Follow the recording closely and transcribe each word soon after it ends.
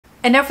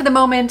And now for the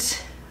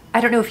moment,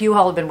 I don't know if you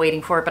all have been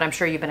waiting for it, but I'm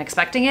sure you've been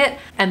expecting it.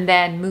 And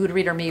then Mood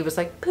Reader Me was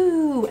like,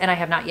 poo, and I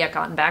have not yet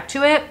gotten back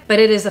to it. But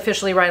it is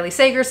officially Riley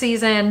Sager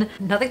season.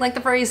 Nothing like the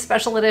phrase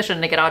special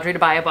edition to get Audrey to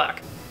buy a book.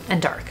 And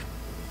dark.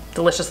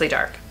 Deliciously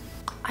dark.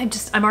 I'm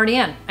already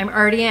in. I'm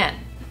already in.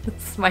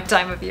 It's my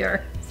time of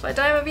year. It's my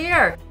time of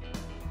year.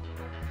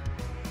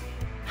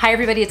 Hi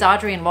everybody, it's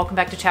Audrey and welcome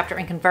back to Chapter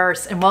and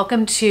Converse and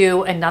welcome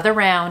to another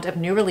round of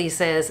new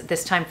releases,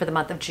 this time for the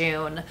month of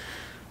June.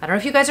 I don't know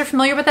if you guys are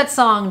familiar with that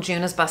song,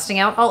 June is busting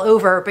out all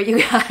over, but you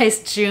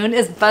guys, June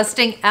is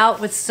busting out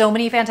with so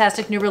many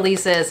fantastic new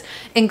releases,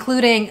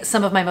 including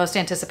some of my most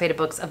anticipated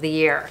books of the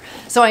year.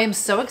 So I am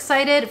so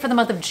excited for the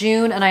month of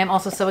June, and I am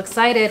also so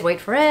excited, wait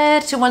for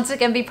it, to once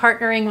again be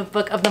partnering with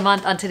Book of the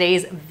Month on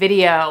today's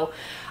video.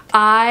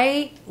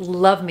 I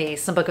love me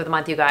some Book of the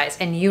Month, you guys,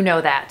 and you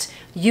know that.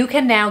 You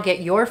can now get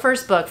your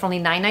first book for only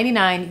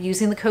 $9.99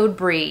 using the code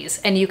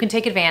BREEZE, and you can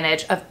take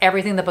advantage of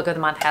everything the Book of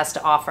the Month has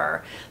to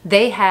offer.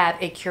 They have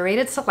a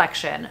curated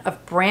selection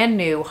of brand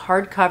new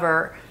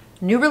hardcover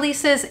new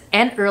releases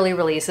and early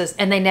releases,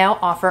 and they now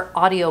offer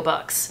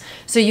audiobooks.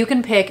 So you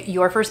can pick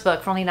your first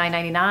book for only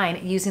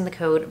 $9.99 using the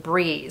code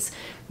BREEZE.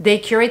 They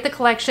curate the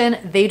collection,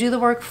 they do the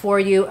work for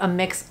you, a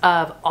mix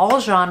of all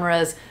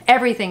genres,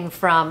 everything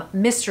from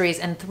mysteries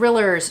and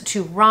thrillers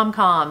to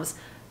rom-coms,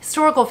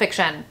 historical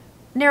fiction,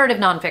 narrative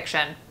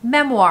nonfiction,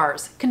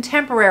 memoirs,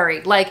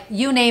 contemporary, like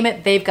you name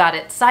it, they've got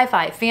it.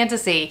 Sci-fi,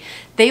 fantasy,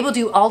 they will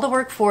do all the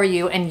work for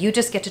you and you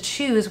just get to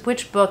choose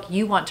which book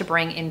you want to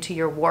bring into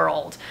your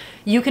world.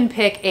 You can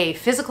pick a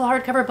physical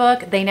hardcover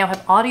book. They now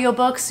have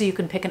audiobooks, so you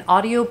can pick an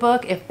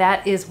audiobook if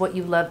that is what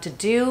you love to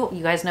do.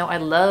 You guys know I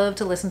love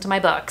to listen to my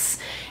books.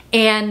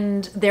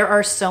 And there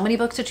are so many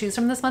books to choose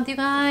from this month, you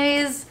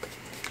guys.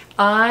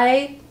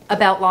 I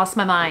about lost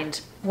my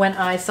mind when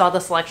I saw the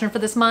selection for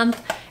this month,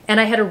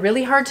 and I had a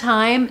really hard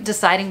time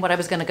deciding what I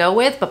was gonna go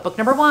with, but book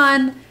number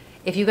one,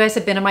 if you guys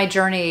have been on my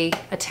journey,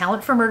 A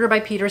Talent for Murder by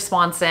Peter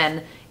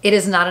Swanson, it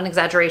is not an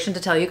exaggeration to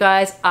tell you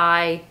guys,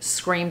 I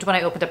screamed when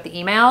I opened up the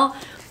email.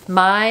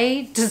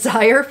 My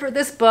desire for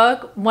this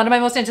book, one of my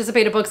most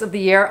anticipated books of the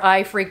year,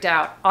 I freaked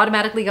out,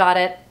 automatically got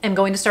it. I'm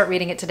going to start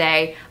reading it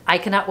today. I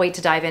cannot wait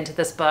to dive into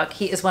this book.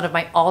 He is one of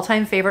my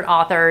all-time favorite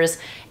authors,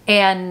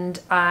 and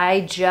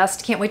I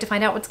just can't wait to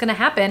find out what's gonna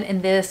happen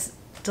in this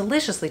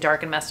deliciously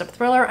dark and messed up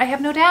thriller, I have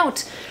no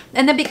doubt.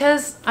 And then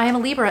because I am a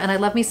Libra and I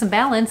love me some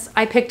balance,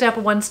 I picked up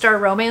One Star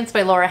Romance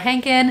by Laura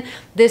Hankin.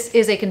 This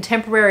is a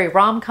contemporary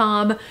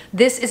rom-com.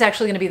 This is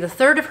actually going to be the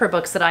third of her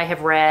books that I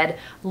have read.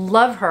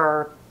 Love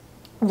her.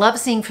 Love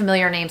seeing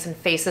familiar names and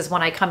faces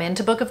when I come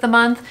into Book of the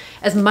Month,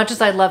 as much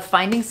as I love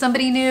finding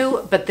somebody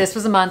new, but this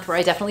was a month where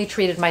I definitely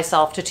treated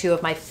myself to two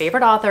of my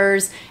favorite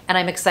authors, and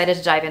I'm excited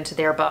to dive into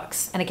their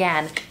books. And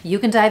again, you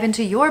can dive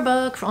into your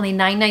book for only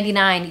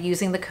 $9.99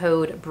 using the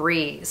code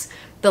BREEZE.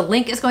 The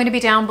link is going to be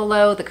down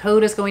below. The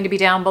code is going to be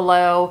down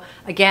below.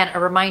 Again, a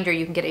reminder,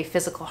 you can get a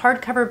physical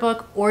hardcover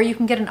book or you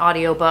can get an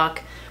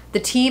audiobook. The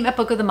team at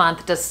Book of the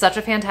Month does such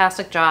a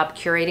fantastic job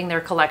curating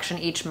their collection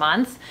each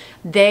month.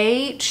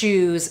 They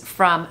choose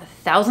from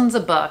thousands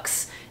of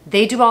books.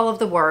 They do all of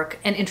the work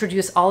and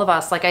introduce all of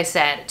us, like I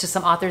said, to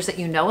some authors that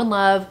you know and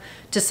love,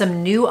 to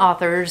some new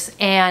authors.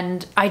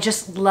 And I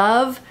just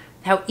love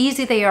how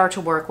easy they are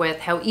to work with,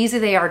 how easy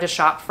they are to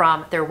shop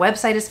from. Their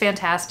website is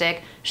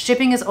fantastic.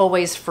 Shipping is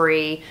always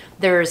free.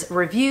 There's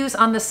reviews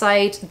on the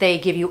site. They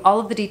give you all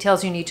of the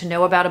details you need to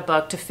know about a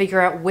book to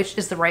figure out which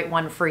is the right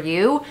one for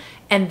you.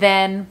 And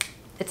then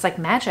it's like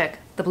magic.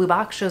 The blue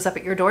box shows up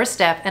at your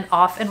doorstep and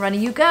off and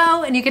running you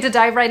go, and you get to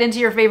dive right into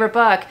your favorite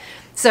book.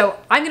 So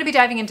I'm gonna be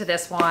diving into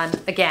this one.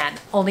 Again,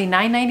 only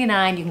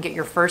 $9.99. You can get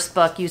your first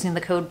book using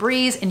the code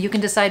BREEZE, and you can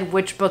decide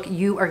which book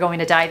you are going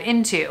to dive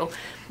into.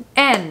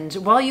 And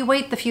while you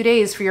wait the few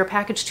days for your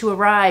package to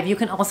arrive, you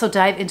can also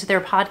dive into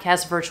their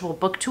podcast virtual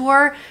book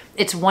tour.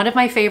 It's one of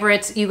my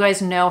favorites. You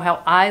guys know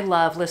how I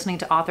love listening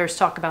to authors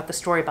talk about the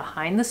story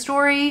behind the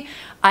story.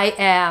 I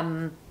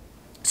am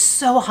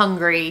so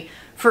hungry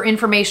for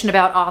information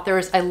about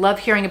authors. I love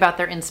hearing about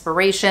their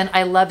inspiration.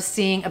 I love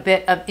seeing a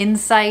bit of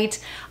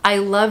insight. I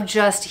love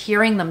just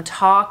hearing them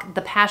talk,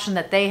 the passion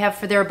that they have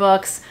for their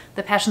books,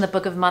 the passion that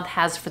Book of the Month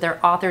has for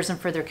their authors and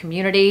for their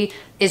community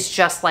is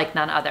just like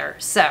none other.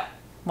 So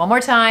one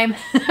more time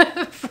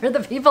for the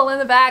people in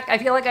the back. I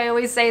feel like I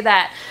always say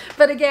that.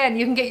 But again,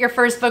 you can get your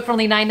first book for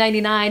only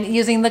 $9.99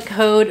 using the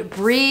code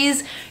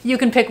BREEZE. You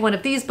can pick one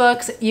of these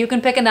books. You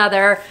can pick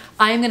another.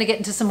 I'm going to get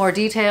into some more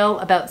detail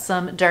about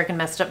some dark and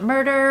messed up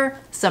murder,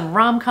 some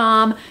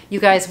rom-com.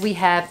 You guys, we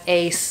have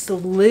a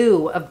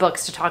slew of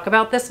books to talk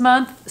about this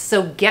month,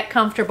 so get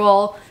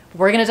comfortable.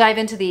 We're going to dive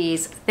into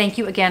these. Thank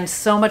you again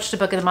so much to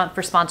Book of the Month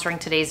for sponsoring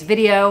today's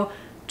video.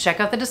 Check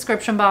out the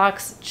description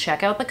box.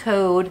 Check out the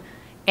code.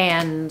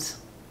 And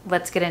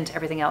let's get into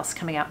everything else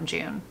coming out in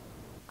June.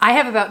 I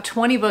have about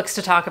 20 books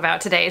to talk about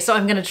today, so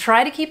I'm going to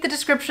try to keep the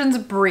descriptions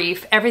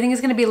brief. Everything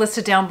is going to be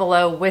listed down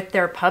below with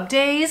their pub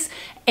days,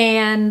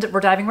 and we're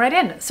diving right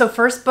in. So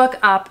first book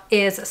up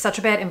is Such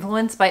a Bad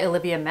Influence by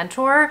Olivia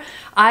Muenter.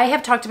 I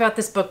have talked about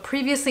this book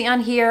previously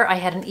on here. I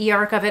had an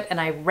e-arc of it and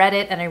I read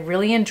it and I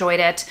really enjoyed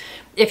it.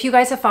 If you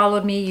guys have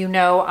followed me, you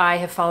know I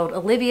have followed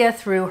Olivia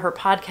through her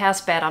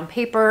podcast Bad on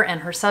Paper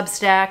and her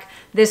Substack.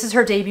 This is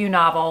her debut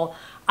novel.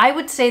 I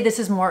would say this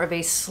is more of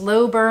a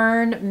slow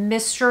burn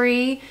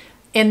mystery.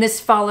 And this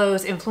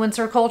follows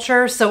influencer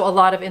culture, so a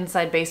lot of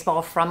inside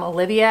baseball from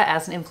Olivia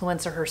as an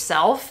influencer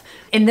herself.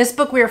 In this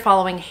book, we are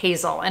following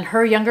Hazel, and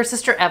her younger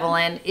sister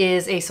Evelyn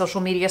is a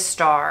social media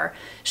star.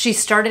 She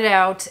started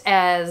out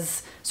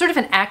as sort of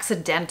an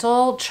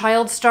accidental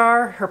child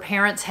star. Her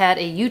parents had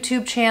a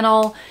YouTube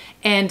channel,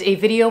 and a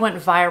video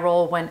went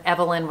viral when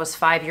Evelyn was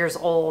 5 years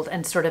old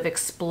and sort of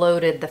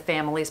exploded the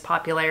family's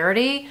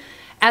popularity.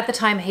 At the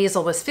time,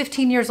 Hazel was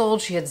 15 years old.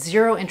 She had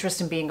zero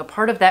interest in being a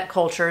part of that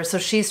culture, so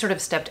she sort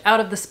of stepped out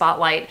of the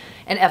spotlight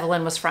and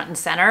Evelyn was front and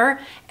center.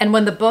 And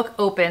when the book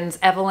opens,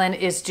 Evelyn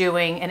is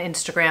doing an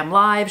Instagram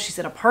live. She's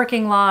in a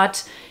parking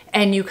lot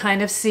and you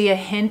kind of see a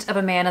hint of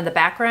a man in the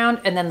background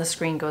and then the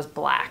screen goes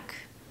black.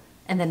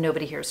 And then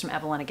nobody hears from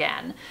Evelyn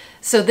again.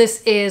 So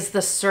this is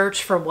the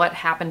search for what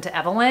happened to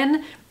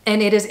Evelyn,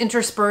 and it is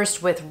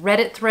interspersed with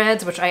Reddit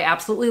threads, which I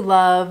absolutely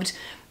loved.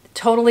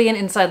 Totally an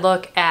inside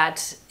look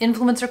at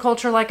influencer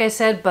culture, like I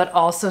said, but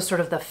also sort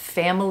of the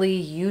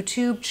family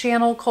YouTube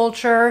channel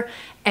culture.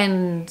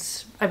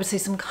 And I would say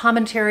some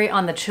commentary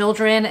on the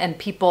children and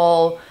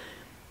people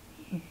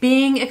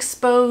being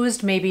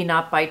exposed, maybe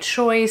not by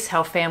choice,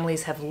 how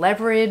families have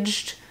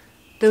leveraged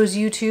those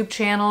YouTube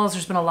channels.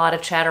 There's been a lot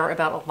of chatter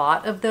about a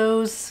lot of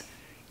those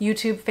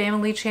YouTube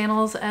family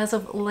channels as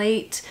of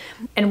late.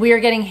 And we are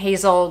getting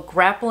Hazel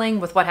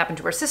grappling with what happened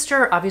to her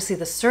sister, obviously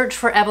the search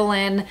for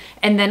Evelyn,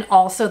 and then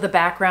also the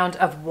background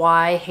of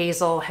why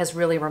Hazel has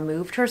really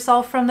removed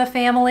herself from the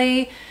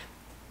family.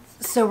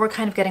 So we're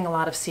kind of getting a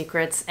lot of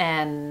secrets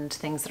and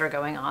things that are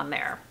going on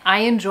there. I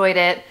enjoyed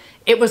it.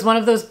 It was one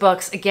of those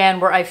books, again,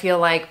 where I feel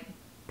like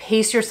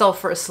pace yourself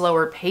for a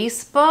slower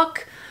pace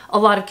book. A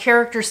lot of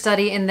character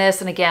study in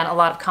this, and again, a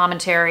lot of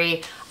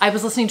commentary. I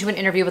was listening to an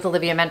interview with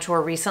Olivia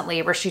Muenter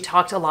recently where she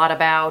talked a lot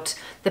about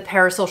the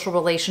parasocial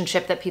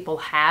relationship that people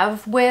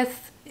have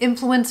with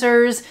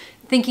influencers,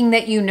 thinking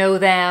that you know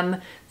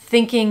them,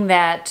 thinking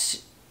that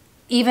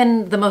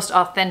even the most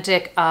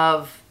authentic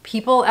of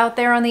people out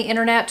there on the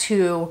internet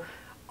who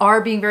are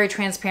being very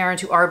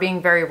transparent, who are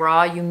being very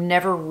raw, you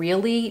never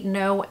really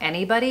know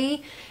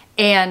anybody.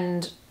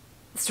 And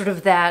sort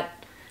of that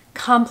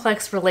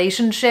complex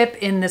relationship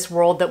in this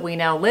world that we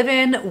now live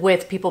in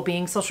with people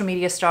being social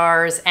media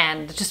stars,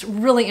 and just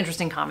really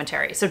interesting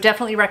commentary. So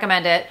definitely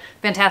recommend it.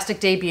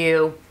 Fantastic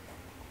debut.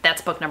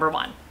 That's book number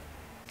one.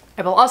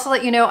 I will also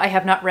let you know I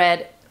have not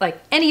read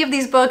like any of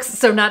these books,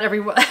 so not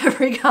every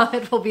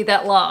comment will be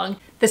that long.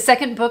 The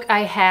second book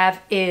I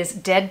have is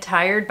Dead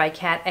Tired by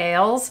Kat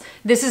Ailes.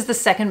 This is the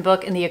second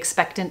book in the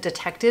Expectant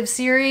Detective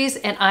series,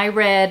 and I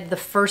read the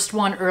first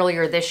one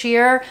earlier this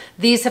year.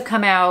 These have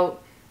come out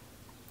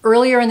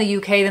earlier in the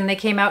UK than they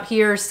came out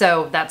here,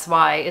 so that's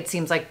why it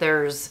seems like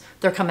they're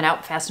coming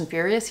out fast and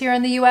furious here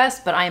in the US,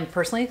 but I am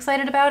personally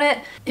excited about it.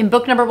 In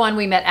book number one,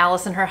 we met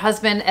Alice and her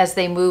husband as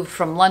they moved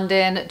from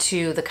London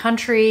to the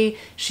country.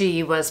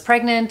 She was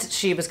pregnant,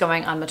 she was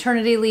going on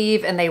maternity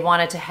leave, and they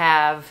wanted to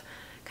have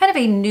kind of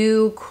a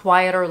new,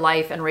 quieter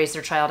life and raise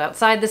their child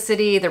outside the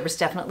city. There was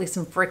definitely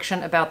some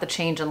friction about the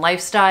change in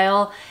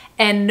lifestyle,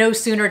 and no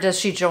sooner does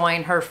she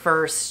join her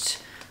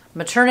first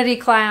maternity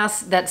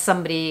class that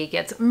somebody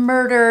gets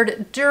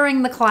murdered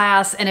during the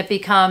class, and it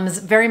becomes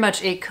very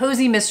much a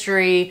cozy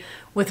mystery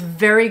with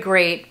very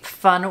great,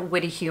 fun,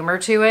 witty humor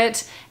to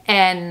it,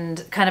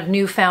 and kind of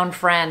newfound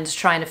friends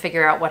trying to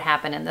figure out what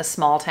happened in this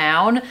small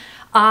town.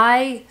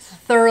 I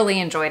thoroughly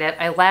enjoyed it.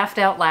 I laughed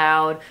out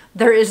loud.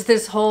 There is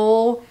this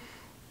whole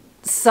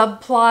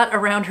subplot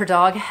around her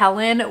dog,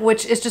 Helen,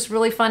 which is just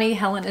really funny.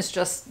 Helen is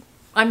just,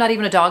 I'm not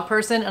even a dog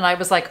person, and I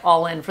was like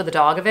all in for the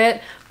dog of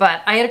it,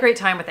 but I had a great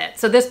time with it.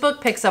 So this book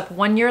picks up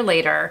 1 year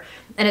later,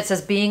 and it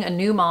says being a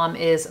new mom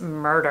is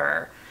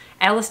murder.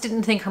 Alice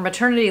didn't think her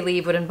maternity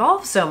leave would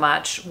involve so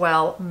much,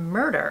 well,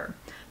 murder.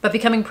 But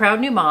becoming proud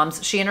new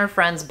moms, she and her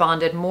friends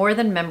bonded more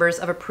than members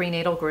of a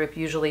prenatal group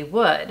usually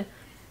would.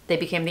 They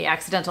became the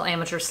accidental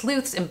amateur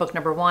sleuths in book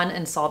number one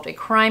and solved a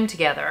crime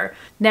together.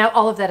 Now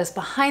all of that is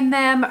behind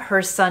them.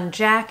 Her son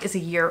Jack is a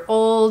year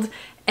old,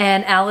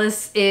 and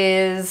Alice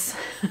is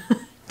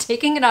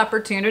taking an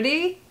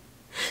opportunity,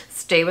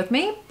 stay with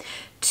me,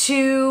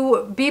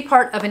 to be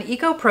part of an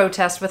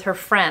eco-protest with her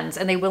friends,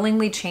 and they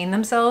willingly chain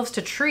themselves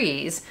to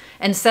trees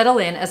and settle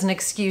in as an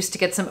excuse to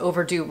get some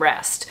overdue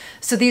rest.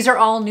 So these are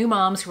all new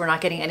moms who are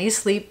not getting any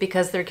sleep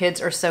because their kids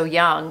are so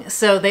young.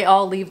 So they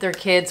all leave their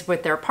kids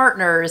with their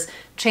partners,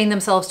 chain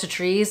themselves to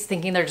trees,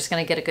 thinking they're just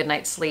gonna get a good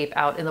night's sleep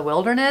out in the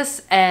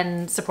wilderness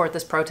and support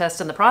this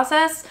protest in the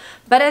process.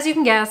 But as you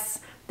can guess,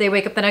 they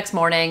wake up the next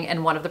morning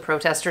and one of the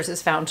protesters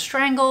is found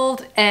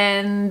strangled,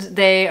 and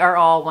they are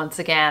all once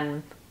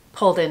again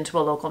pulled into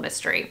a local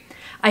mystery.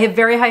 I have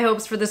very high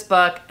hopes for this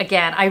book.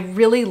 Again, I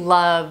really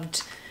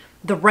loved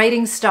the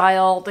writing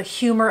style, the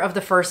humor of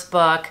the first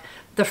book,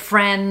 the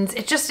friends.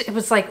 It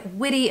was like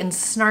witty and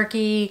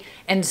snarky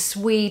and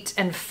sweet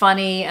and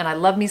funny. And I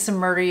love me some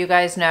murder, you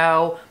guys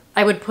know.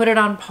 I would put it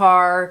on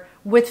par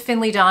with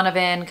Finlay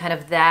Donovan, kind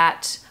of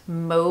that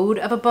mode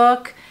of a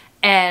book.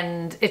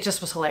 And it just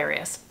was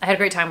hilarious. I had a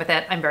great time with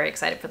it. I'm very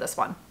excited for this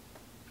one.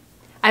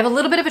 I have a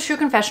little bit of a true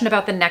confession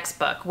about the next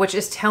book, which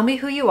is Tell Me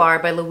Who You Are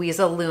by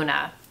Louisa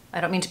Luna.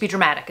 I don't mean to be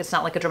dramatic. It's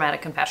not like a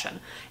dramatic confession.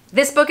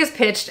 This book is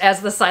pitched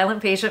as The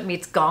Silent Patient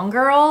meets Gone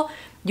Girl.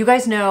 You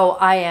guys know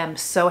I am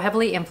so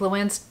heavily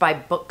influenced by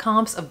book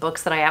comps of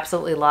books that I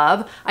absolutely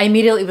love. I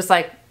immediately was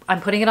like,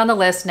 I'm putting it on the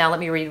list. Now let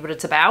me read what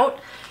it's about.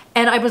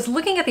 And I was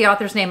looking at the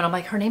author's name and I'm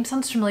like, her name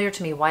sounds familiar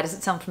to me. Why does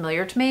it sound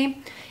familiar to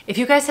me? If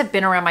you guys have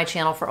been around my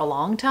channel for a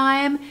long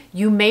time,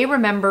 you may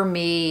remember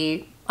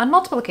me on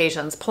multiple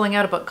occasions pulling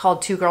out a book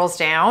called Two Girls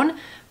Down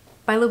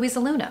by Louisa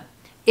Luna.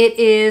 It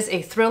is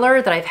a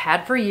thriller that I've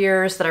had for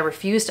years that I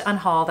refuse to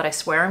unhaul, that I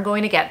swear I'm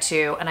going to get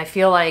to, and I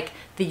feel like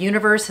the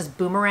universe has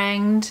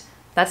boomeranged.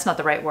 That's not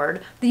the right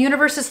word. The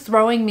universe is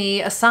throwing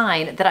me a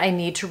sign that I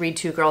need to read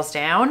Two Girls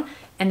Down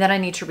and that I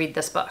need to read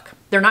this book.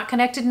 They're not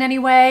connected in any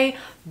way,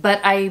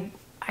 but I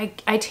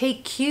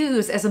take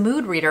cues as a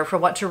mood reader for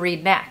what to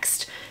read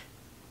next.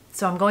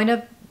 So I'm going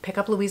to pick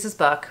up Louisa's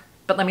book,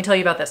 but let me tell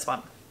you about this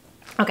one.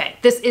 Okay,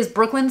 this is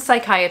Brooklyn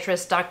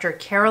psychiatrist Dr.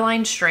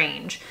 Caroline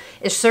Strange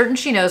is certain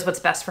she knows what's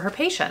best for her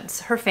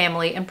patients, her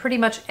family, and pretty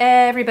much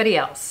everybody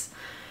else.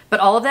 But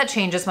all of that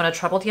changes when a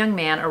troubled young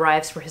man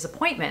arrives for his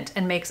appointment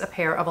and makes a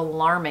pair of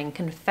alarming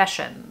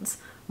confessions.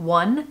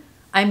 1,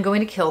 I'm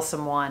going to kill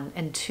someone,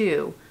 and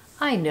 2,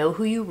 I know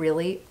who you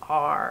really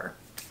are.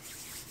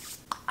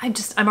 I'm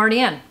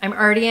already in. I'm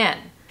already in.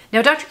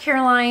 Now, Dr.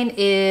 Caroline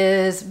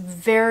is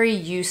very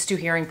used to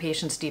hearing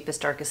patients' deepest,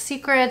 darkest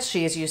secrets.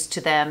 She is used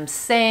to them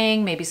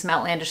saying maybe some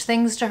outlandish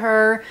things to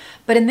her.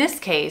 But in this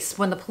case,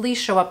 when the police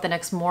show up the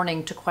next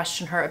morning to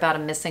question her about a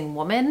missing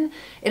woman,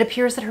 it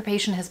appears that her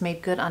patient has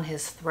made good on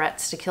his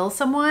threats to kill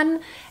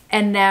someone.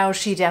 And now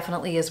she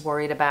definitely is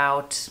worried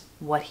about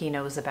what he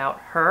knows about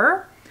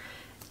her.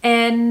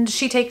 And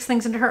she takes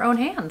things into her own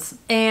hands.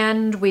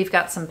 And we've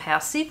got some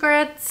past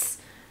secrets.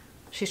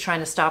 She's trying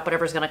to stop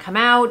whatever's going to come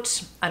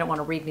out. I don't want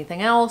to read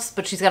anything else,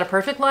 but she's got a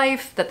perfect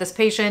life that this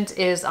patient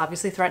is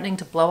obviously threatening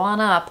to blow on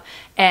up,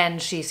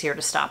 and she's here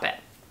to stop it.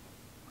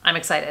 I'm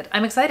excited.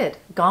 I'm excited.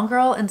 Gone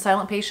Girl and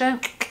Silent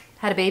Patient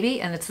had a baby,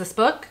 and it's this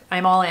book.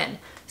 I'm all in.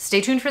 Stay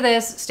tuned for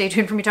this. Stay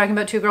tuned for me talking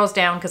about Two Girls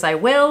Down, because I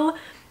will.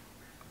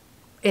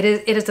 It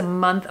is a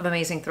month of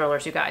amazing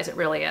thrillers, you guys. It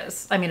really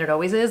is. I mean, it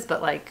always is,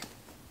 but like,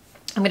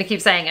 I'm going to keep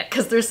saying it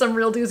because there's some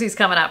real doozies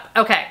coming up.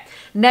 Okay.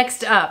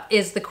 Next up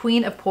is The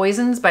Queen of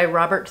Poisons by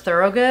Robert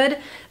Thorogood.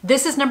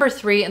 This is number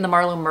 3 in the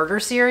Marlowe Murder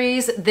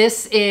series.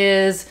 This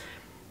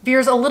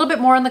veers a little bit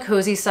more on the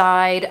cozy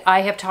side.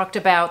 I have talked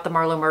about the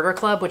Marlowe Murder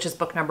Club, which is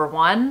book number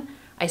 1.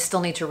 I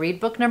still need to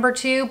read book number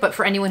 2, but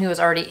for anyone who is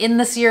already in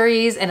the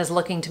series and is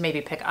looking to maybe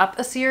pick up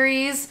a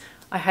series,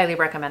 I highly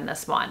recommend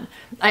this one.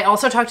 I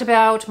also talked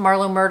about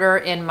Marlowe Murder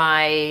in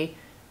my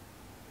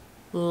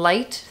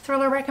light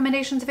thriller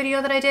recommendations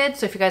video that I did.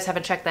 So if you guys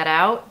haven't checked that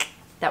out,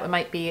 that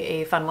might be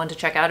a fun one to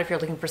check out if you're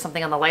looking for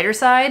something on the lighter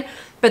side.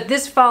 But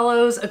this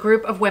follows a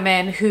group of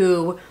women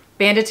who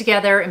banded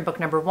together in book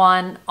number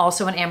 1,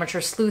 also an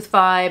amateur sleuth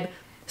vibe,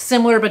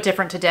 similar but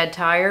different to Dead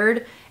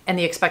Tired and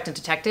The Expectant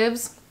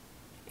Detectives.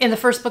 In the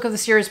first book of the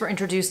series, we're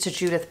introduced to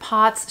Judith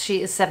Potts.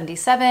 She is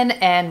 77,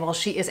 and while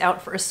she is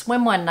out for a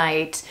swim one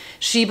night,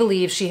 she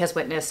believes she has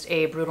witnessed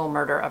a brutal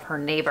murder of her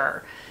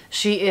neighbor.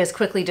 She is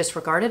quickly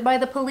disregarded by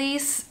the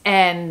police,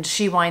 and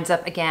she winds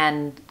up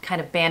again kind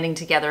of banding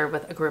together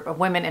with a group of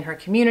women in her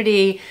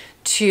community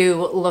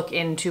to look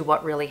into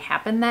what really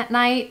happened that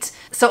night.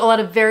 So a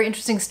lot of very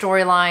interesting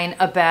storyline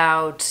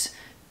about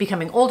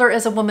becoming older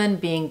as a woman,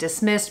 being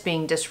dismissed,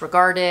 being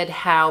disregarded,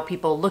 how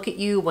people look at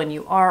you when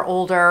you are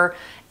older,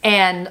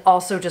 and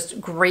also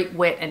just great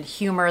wit and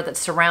humor that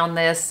surround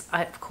this.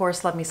 I, of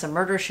course, love me some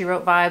Murder, She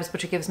Wrote vibes,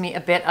 which it gives me a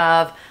bit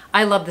of.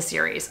 I love the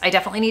series. I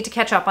definitely need to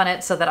catch up on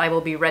it so that I will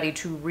be ready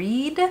to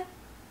read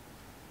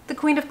The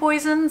Queen of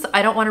Poisons.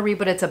 I don't want to read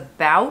what it's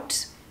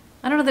about.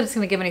 I don't know that it's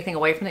going to give anything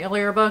away from the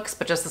earlier books,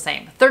 but just the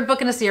same. 3rd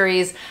book in a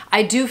series.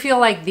 I do feel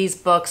like these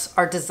books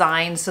are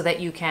designed so that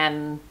you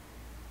can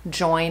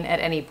join at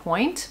any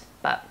point,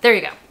 but there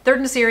you go. 3rd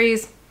in a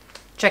series.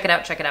 Check it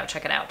out, check it out,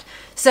 check it out.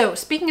 So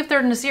speaking of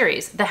 3rd in a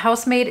series, The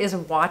Housemaid is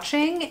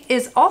Watching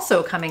is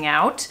also coming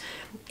out,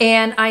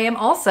 and I am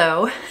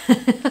also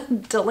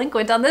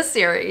delinquent on this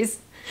series.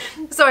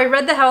 So I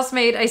read The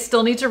Housemaid. I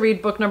still need to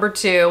read book number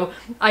 2.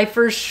 I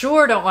for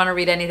sure don't want to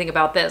read anything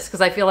about this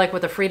because I feel like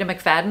with a Frieda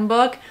McFadden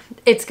book,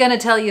 it's going to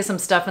tell you some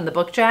stuff in the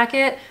book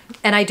jacket,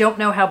 and I don't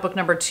know how book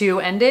number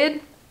 2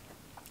 ended.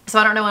 So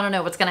I don't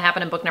know what's going to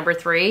happen in book number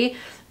 3.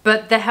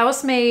 But The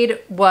Housemaid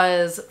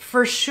was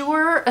for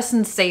sure a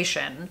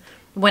sensation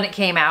when it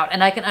came out,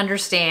 and I can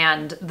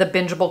understand the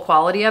bingeable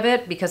quality of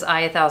it because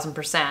I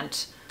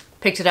 1000%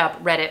 picked it up,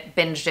 read it,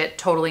 binged it,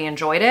 totally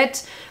enjoyed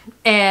it.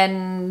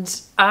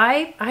 And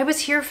I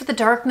was here for the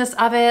darkness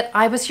of it.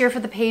 I was here for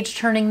the page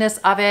turningness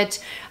of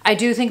it. I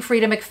do think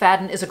Frieda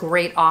McFadden is a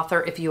great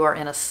author if you are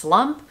in a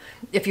slump,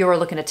 if you are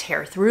looking to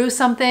tear through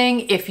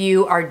something, if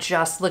you are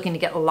just looking to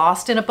get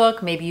lost in a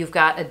book, maybe you've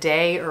got a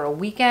day or a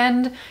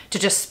weekend to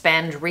just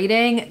spend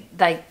reading,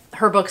 like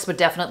her books would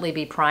definitely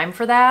be prime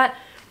for that.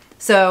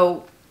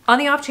 So on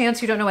the off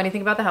chance you don't know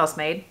anything about The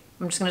Housemaid,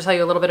 I'm just going to tell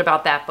you a little bit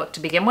about that book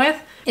to begin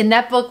with. In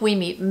that book, we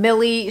meet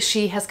Millie.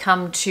 She has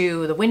come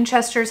to the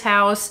Winchester's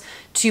house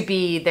to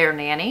be their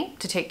nanny,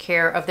 to take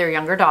care of their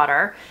younger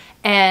daughter.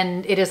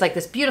 And it is like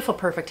this beautiful,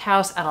 perfect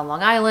house out on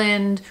Long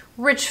Island,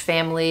 rich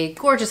family,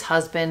 gorgeous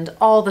husband,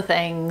 all the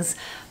things.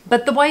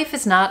 But the wife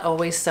is not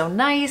always so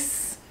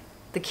nice.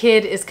 The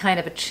kid is kind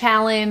of a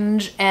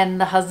challenge,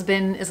 and the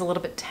husband is a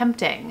little bit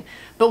tempting.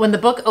 But when the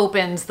book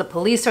opens, the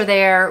police are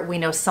there, we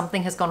know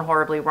something has gone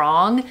horribly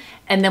wrong,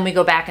 and then we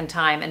go back in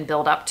time and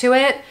build up to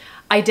it.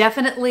 I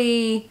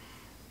definitely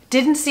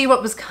didn't see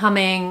what was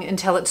coming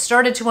until it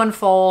started to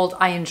unfold.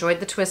 I enjoyed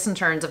the twists and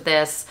turns of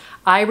this.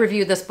 I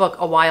reviewed this book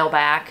a while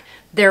back.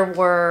 There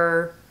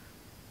were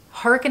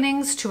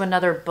hearkenings to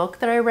another book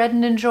that I read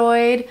and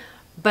enjoyed,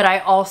 but I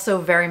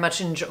also very much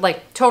enjoyed,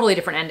 like, totally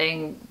different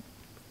ending,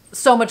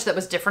 so much that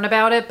was different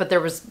about it, but there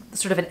was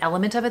sort of an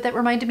element of it that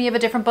reminded me of a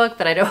different book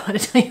that I don't want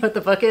to tell you what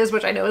the book is,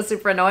 which I know is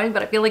super annoying,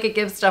 but I feel like it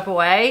gives stuff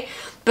away.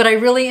 But I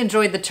really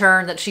enjoyed the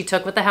turn that she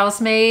took with The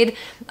Housemaid.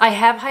 I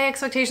have high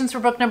expectations for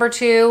book number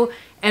 2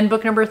 and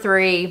book number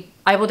 3.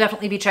 I will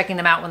definitely be checking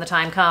them out when the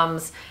time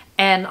comes,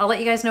 and I'll let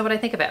you guys know what I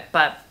think of it.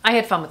 But I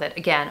had fun with it.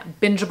 Again,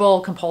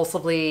 bingeable,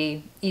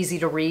 compulsively easy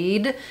to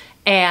read,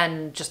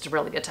 and just a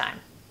really good time.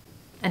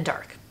 And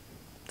dark.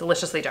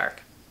 Deliciously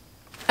dark.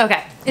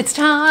 Okay, it's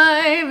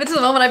time. It's the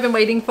moment I've been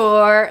waiting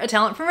for. A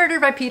Talent for Murder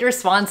by Peter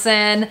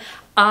Swanson.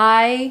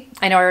 I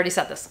know I already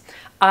said this.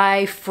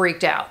 I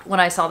freaked out when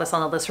I saw this on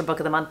the list for Book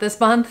of the Month this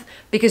month,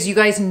 because you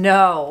guys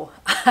know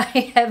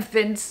I have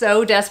been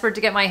so desperate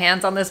to get my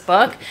hands on this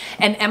book.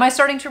 And am I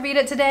starting to read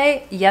it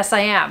today? Yes,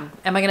 I am.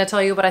 Am I going to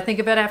tell you what I think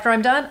of it after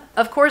I'm done?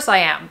 Of course I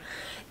am.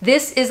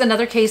 This is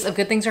another case of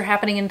good things are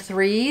happening in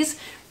threes.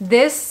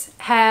 This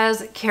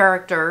has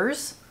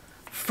characters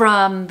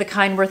from The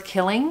Kind Worth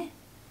Killing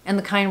and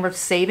The Kind Worth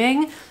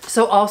Saving.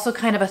 So also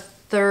kind of a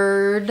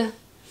third,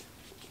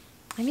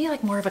 maybe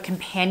like more of a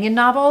companion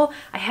novel.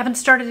 I haven't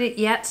started it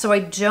yet, so I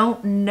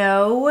don't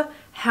know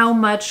how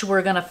much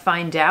we're gonna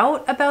find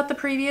out about the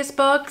previous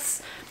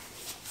books.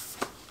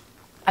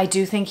 I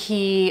do think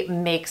he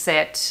makes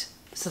it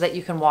so that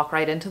you can walk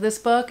right into this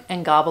book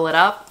and gobble it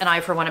up, and I,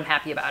 for one, am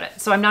happy about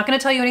it. So I'm not gonna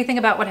tell you anything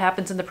about what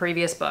happens in the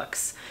previous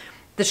books.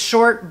 The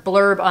short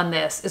blurb on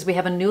this is we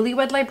have a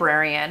newlywed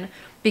librarian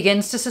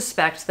begins to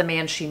suspect the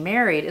man she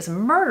married is a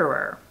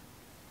murderer.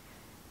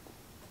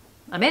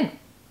 I'm in.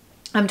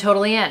 I'm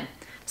totally in.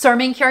 So our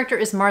main character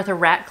is Martha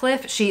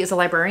Ratcliffe. She is a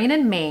librarian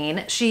in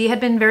Maine. She had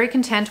been very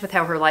content with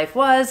how her life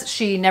was.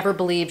 She never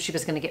believed she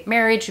was going to get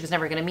married. She was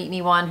never going to meet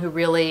anyone who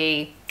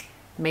really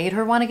made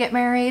her want to get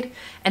married.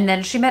 And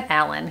then she met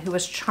Alan, who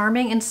was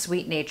charming and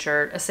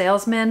sweet-natured, a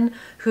salesman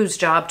whose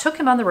job took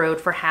him on the road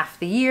for half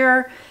the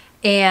year.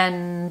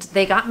 And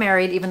they got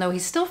married, even though he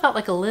still felt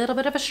like a little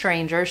bit of a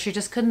stranger. She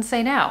just couldn't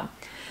say no.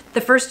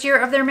 The first year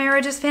of their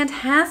marriage is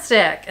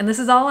fantastic, and this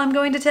is all I'm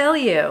going to tell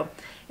you.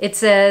 It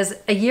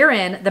says, a year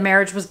in, the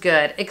marriage was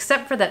good,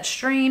 except for that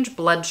strange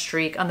blood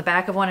streak on the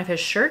back of one of his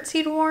shirts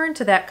he'd worn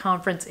to that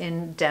conference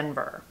in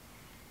Denver.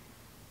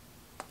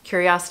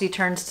 Curiosity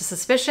turns to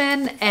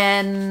suspicion,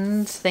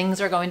 and things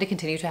are going to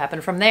continue to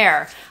happen from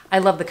there. I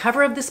love the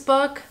cover of this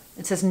book.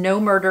 It says, no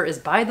murder is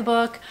by the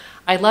book.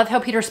 I love how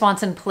Peter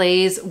Swanson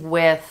plays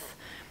with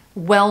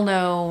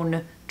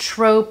well-known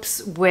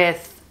tropes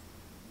with,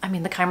 I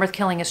mean, The Kind Worth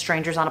Killing is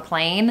strangers on a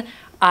plane.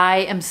 I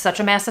am such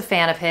a massive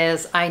fan of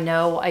his. I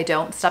know I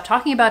don't stop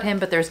talking about him,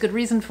 but there's good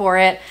reason for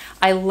it.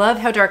 I love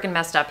how dark and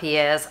messed up he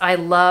is. I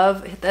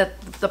love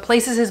the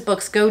places his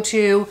books go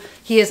to.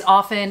 He is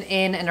often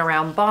in and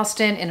around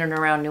Boston, in and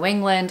around New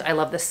England. I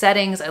love the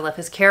settings. I love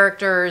his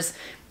characters.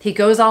 He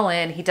goes all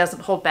in. He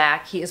doesn't hold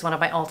back. He is one of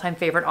my all-time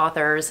favorite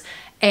authors,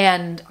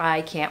 and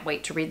I can't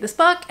wait to read this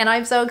book, and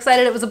I'm so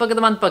excited it was a Book of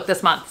the Month book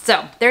this month.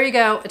 So there you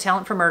go, A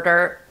Talent for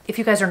Murder. If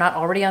you guys are not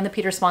already on the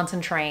Peter Swanson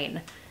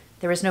train,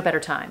 there is no better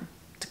time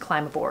to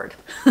climb aboard.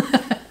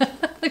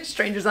 Like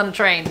strangers on a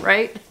train,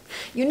 right?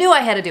 You knew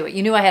I had to do it.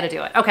 You knew I had to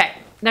do it. Okay,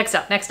 next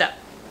up.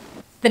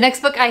 The next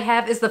book I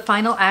have is The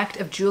Final Act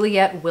of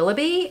Juliet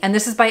Willoughby, and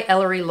this is by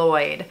Ellery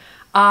Lloyd.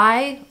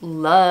 I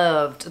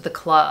loved The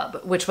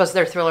Club, which was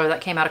their thriller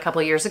that came out a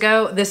couple of years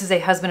ago. This is a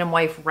husband and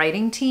wife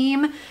writing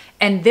team,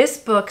 and this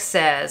book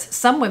says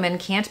some women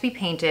can't be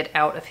painted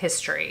out of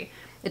history.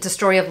 It's a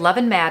story of love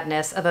and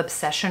madness, of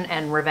obsession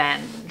and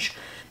revenge.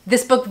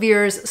 This book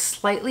veers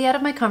slightly out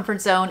of my comfort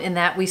zone in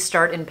that we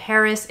start in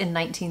Paris in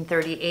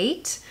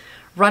 1938.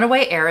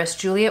 Runaway heiress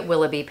Juliet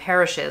Willoughby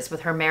perishes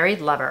with her married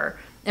lover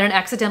in an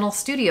accidental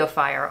studio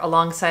fire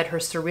alongside her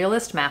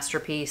surrealist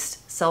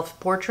masterpiece,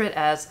 Self-Portrait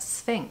as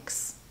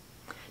Sphinx.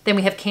 Then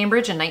we have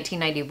Cambridge in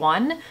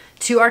 1991.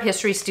 Two art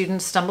history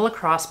students stumble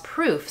across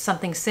proof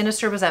something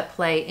sinister was at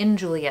play in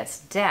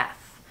Juliet's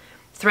death,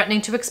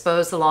 threatening to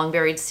expose the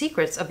long-buried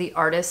secrets of the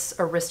artist's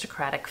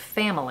aristocratic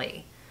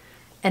family.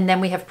 And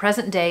then we have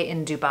present day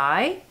in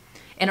Dubai.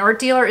 An art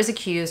dealer is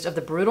accused of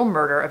the brutal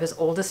murder of his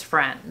oldest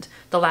friend,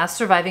 the last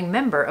surviving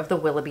member of the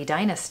Willoughby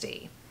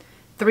dynasty.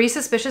 3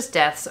 suspicious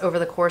deaths over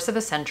the course of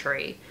a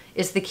century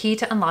is the key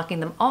to unlocking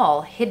them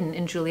all hidden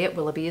in Juliet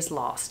Willoughby's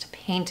lost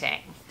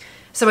painting.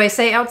 So I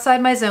say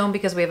outside my zone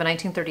because we have a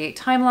 1938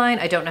 timeline.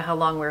 I don't know how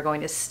long we're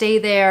going to stay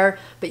there,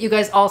 but you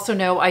guys also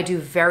know I do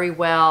very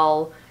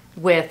well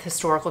with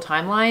historical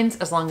timelines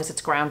as long as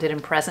it's grounded in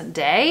present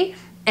day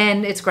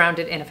and it's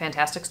grounded in a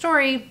fantastic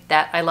story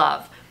that I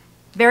love.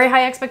 Very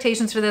high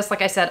expectations for this.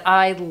 Like I said,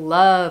 I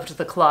loved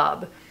The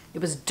Club. It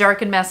was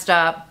dark and messed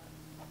up.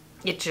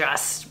 It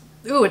just,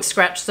 ooh, it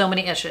scratched so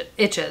many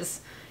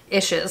itches.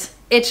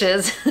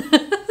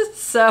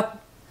 So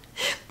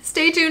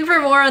stay tuned for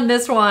more on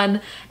this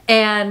one.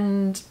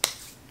 And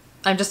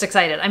I'm just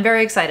excited. I'm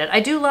very excited.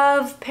 I do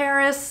love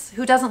Paris.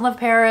 Who doesn't love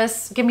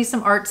Paris? Give me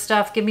some art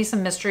stuff. Give me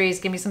some mysteries.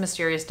 Give me some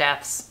mysterious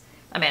deaths.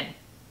 I'm in.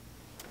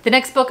 The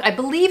next book I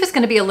believe is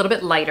going to be a little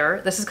bit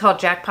lighter. This is called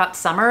Jackpot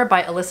Summer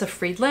by Elyssa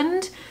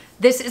Friedland.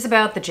 This is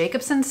about the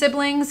Jacobson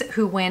siblings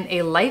who win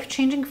a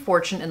life-changing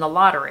fortune in the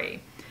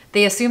lottery.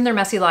 They assume their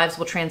messy lives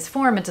will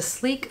transform into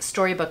sleek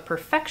storybook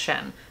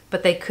perfection,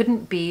 but they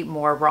couldn't be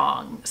more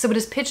wrong. So it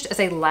is pitched as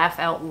a laugh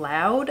out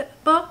loud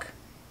book,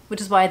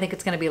 which is why I think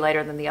it's going to be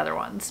lighter than the other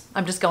ones.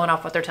 I'm just going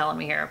off what they're telling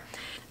me here.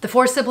 The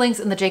 4 siblings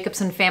in the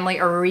Jacobson family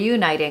are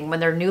reuniting when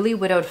their newly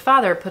widowed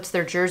father puts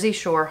their Jersey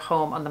Shore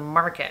home on the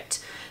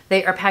market.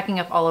 They are packing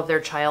up all of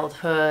their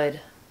childhood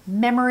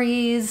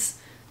memories.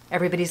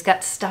 Everybody's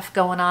got stuff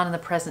going on in the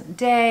present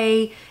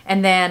day.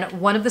 And then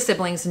one of the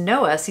siblings,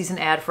 Noah, sees an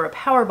ad for a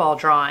Powerball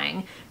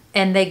drawing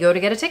and they go to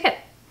get a ticket.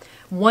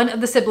 One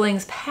of the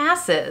siblings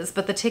passes,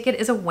 but the ticket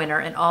is a winner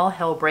and all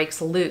hell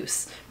breaks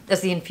loose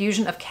as the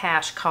infusion of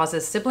cash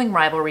causes sibling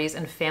rivalries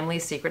and family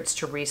secrets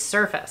to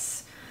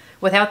resurface.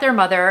 Without their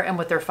mother and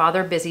with their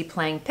father busy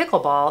playing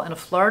pickleball in a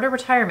Florida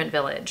retirement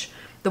village,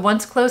 the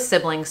once close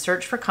siblings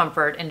search for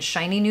comfort in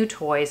shiny new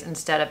toys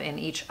instead of in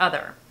each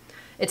other.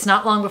 It's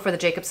not long before the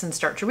Jacobsons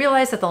start to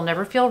realize that they'll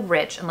never feel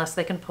rich unless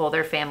they can pull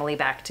their family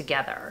back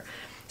together.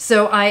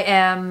 So I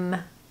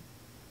am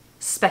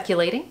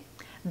speculating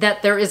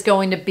that there is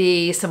going to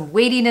be some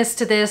weightiness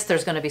to this.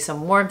 There's going to be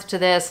some warmth to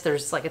this.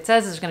 There's, like it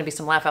says, there's going to be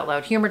some laugh out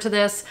loud humor to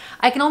this.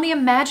 I can only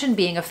imagine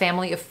being a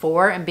family of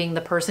 4 and being the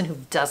person who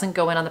doesn't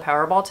go in on the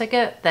Powerball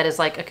ticket that is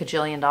like a $1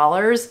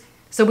 kajillion.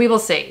 So we will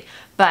see.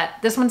 But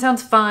this one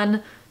sounds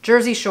fun.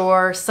 Jersey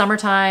Shore,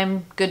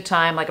 summertime, good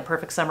time, like a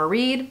perfect summer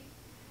read.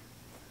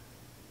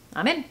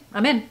 I'm in.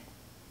 I'm in.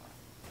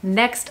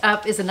 Next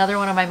up is another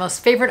one of my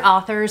most favorite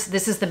authors.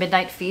 This is The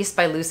Midnight Feast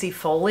by Lucy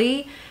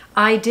Foley.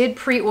 I did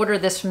pre-order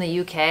this from the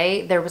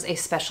UK. There was a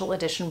special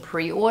edition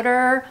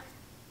pre-order.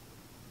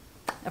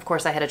 Of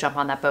course, I had to jump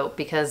on that boat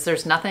because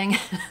there's nothing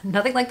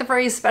like the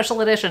phrase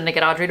special edition to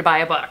get Audrey to buy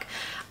a book.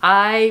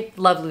 I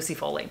love Lucy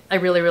Foley. I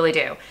really, really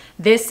do.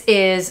 This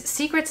is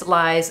Secrets,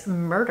 Lies,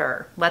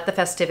 Murder. Let the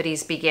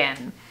Festivities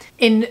Begin.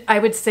 In, I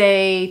would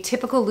say,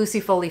 typical Lucy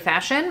Foley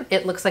fashion,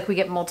 it looks like we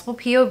get multiple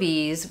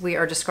POVs. We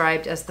are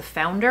described as the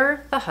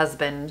founder, the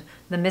husband,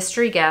 the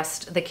mystery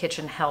guest, the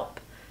kitchen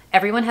help.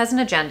 Everyone has an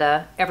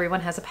agenda,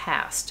 everyone has a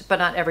past, but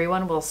not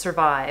everyone will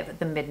survive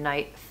the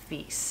midnight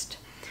feast.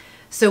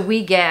 So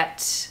we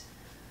get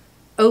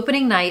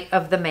opening night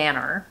of the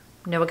manor.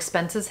 No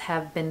expenses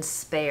have been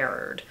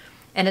spared.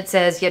 And it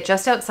says, yet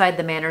just outside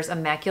the manor's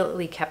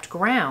immaculately kept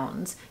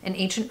grounds, an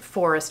ancient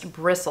forest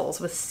bristles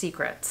with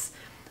secrets.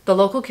 The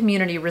local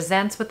community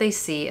resents what they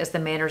see as the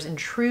manor's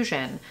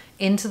intrusion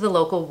into the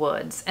local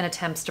woods and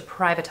attempts to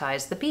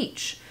privatize the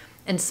beach.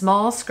 And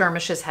small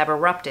skirmishes have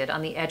erupted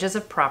on the edges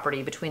of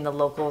property between the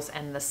locals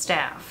and the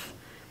staff.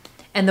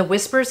 And the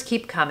whispers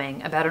keep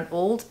coming about an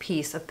old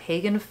piece of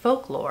pagan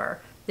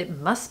folklore. It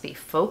must be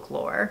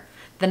folklore.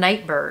 The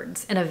night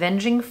birds, an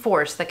avenging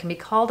force that can be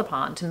called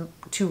upon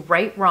to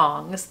right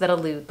wrongs that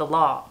elude the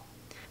law.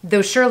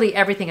 Though surely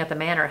everything at the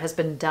manor has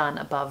been done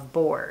above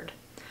board.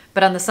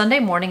 But on the Sunday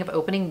morning of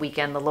opening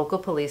weekend, the local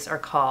police are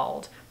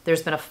called.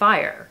 There's been a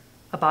fire.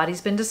 A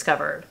body's been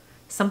discovered.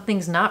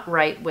 Something's not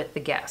right with the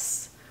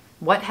guests.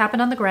 What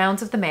happened on the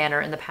grounds of the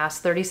manor in the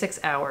past 36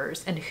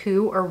 hours, and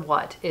who or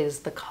what is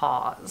the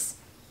cause?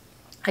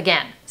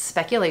 Again,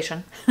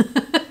 speculation.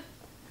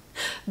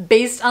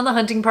 Based on the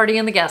hunting party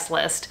and the guest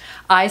list,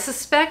 I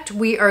suspect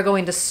we are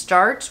going to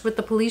start with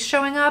the police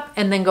showing up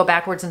and then go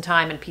backwards in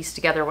time and piece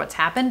together what's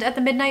happened at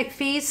the midnight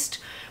feast.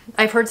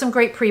 I've heard some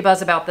great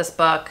pre-buzz about this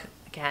book.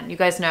 Again, you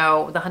guys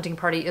know The Hunting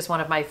Party is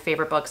one of my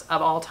favorite books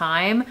of all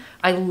time.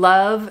 I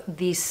love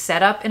the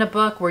setup in a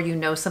book where you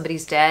know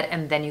somebody's dead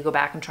and then you go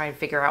back and try and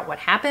figure out what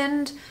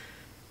happened.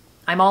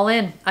 I'm all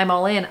in. I'm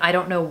all in. I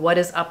don't know what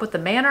is up with the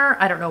manor.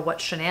 I don't know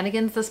what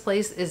shenanigans this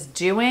place is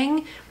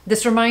doing.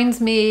 This reminds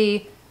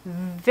me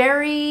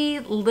very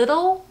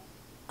little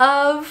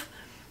of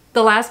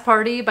The Last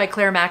Party by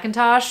Claire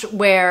McIntosh,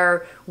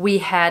 where we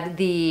had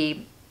the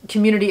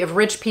community of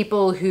rich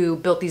people who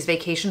built these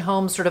vacation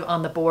homes sort of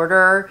on the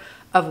border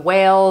of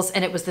Wales,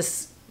 and it was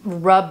this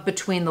rub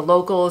between the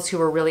locals who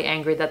were really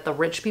angry that the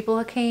rich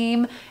people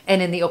came, and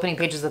in the opening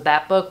pages of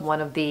that book, one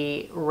of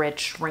the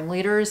rich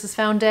ringleaders is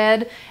found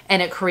dead,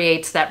 and it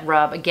creates that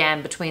rub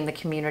again between the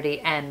community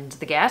and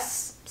the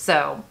guests.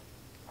 So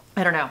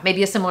I don't know,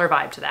 maybe a similar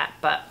vibe to that,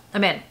 but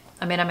I'm in.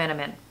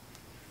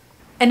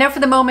 And now for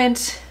the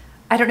moment,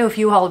 I don't know if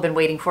you all have been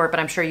waiting for it, but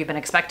I'm sure you've been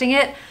expecting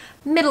it.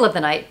 Middle of the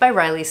Night by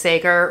Riley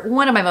Sager,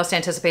 one of my most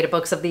anticipated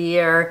books of the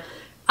year.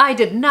 I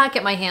did not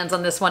get my hands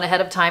on this one ahead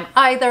of time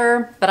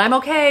either, but I'm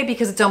okay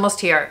because it's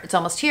almost here. It's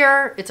almost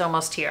here. It's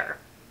almost here.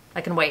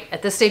 I can wait.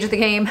 At this stage of the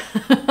game,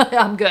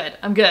 I'm good.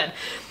 I'm good.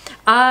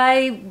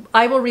 I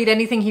will read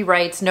anything he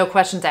writes, no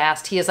questions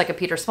asked. He is like a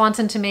Peter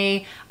Swanson to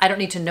me. I don't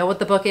need to know what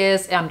the book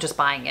is. I'm just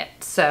buying it.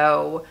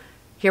 So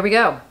here we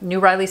go. New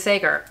Riley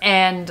Sager.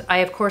 And I,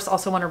 of course,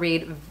 also want to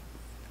read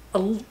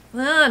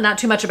not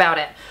too much about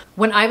it.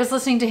 When I was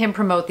listening to him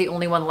promote The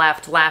Only One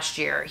Left last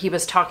year, he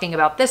was talking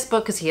about this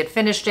book because he had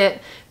finished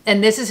it.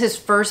 And this is his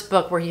first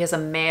book where he has a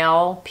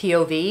male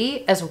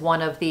POV as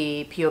one of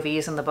the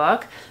POVs in the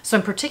book. So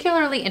I'm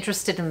particularly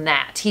interested in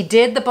that. He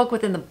did the book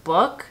within the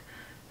book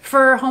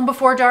for Home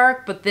Before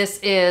Dark, but this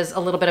is a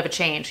little bit of a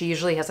change. He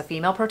usually has a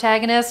female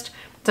protagonist.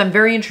 So I'm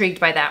very intrigued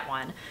by that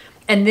one.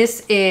 And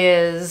this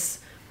is: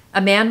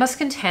 a man must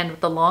contend with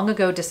the long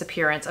ago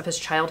disappearance of his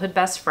childhood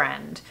best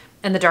friend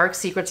and the dark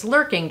secrets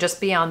lurking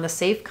just beyond the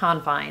safe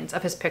confines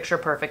of his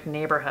picture-perfect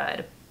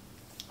neighborhood.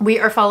 We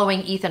are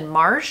following Ethan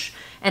Marsh,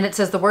 and it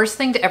says the worst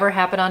thing to ever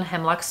happen on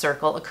Hemlock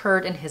Circle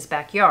occurred in his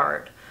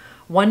backyard.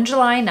 One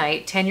July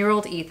night,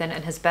 10-year-old Ethan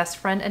and his best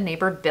friend and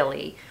neighbor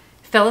Billy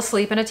fell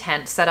asleep in a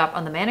tent set up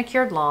on the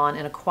manicured lawn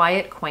in a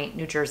quiet, quaint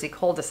New Jersey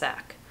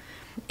cul-de-sac.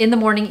 In the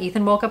morning,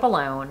 Ethan woke up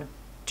alone.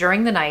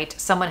 During the night,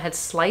 someone had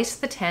sliced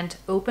the tent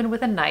open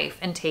with a knife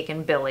and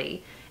taken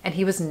Billy, and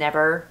he was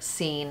never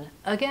seen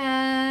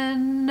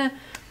again.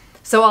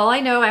 So all I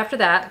know after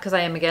that, because I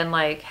am again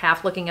like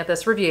half looking at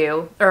this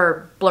review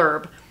or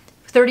blurb,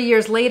 30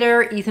 years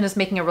later, Ethan is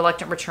making a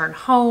reluctant return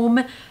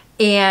home,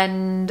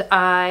 and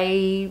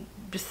I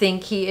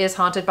think he is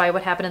haunted by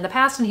what happened in the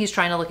past, and he's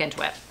trying to look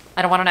into it.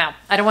 I don't want to know.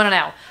 I don't want to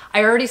know.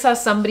 I already saw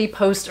somebody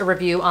post a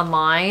review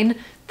online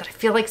that I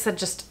feel like said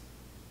just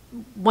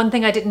one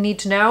thing I didn't need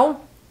to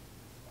know.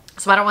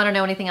 So I don't want to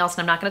know anything else,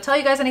 and I'm not going to tell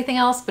you guys anything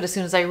else, but as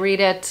soon as I read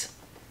it,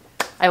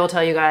 I will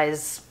tell you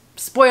guys,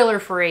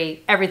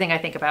 spoiler-free, everything I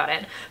think about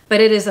it.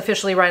 But it is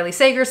officially Riley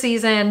Sager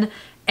season,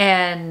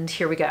 and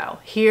here we go.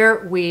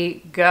 Here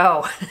we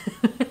go.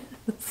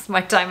 It's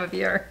my time of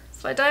year.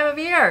 It's my time of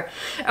year.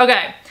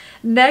 Okay,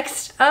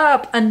 next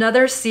up,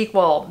 another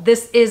sequel.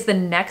 This is The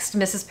Next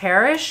Mrs.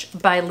 Parrish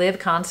by Liv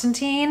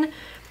Constantine.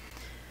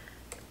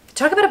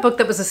 Talk about a book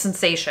that was a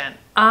sensation.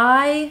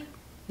 I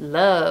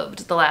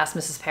loved The Last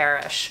Mrs.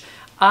 Parrish.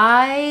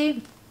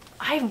 I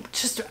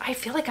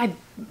feel like I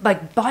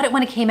bought it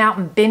when it came out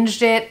and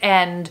binged it,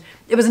 and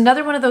it was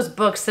another one of those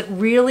books that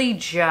really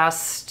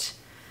just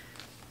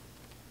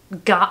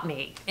got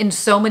me in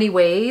so many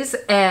ways,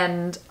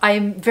 and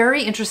I'm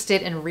very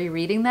interested in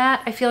rereading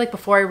that. I feel like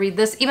before I read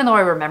this, even though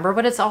I remember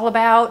what it's all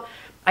about,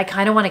 I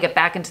kind of want to get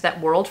back into that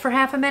world for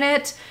half a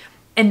minute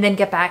and then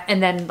get back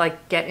and then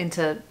like get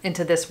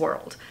into this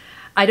world.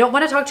 I don't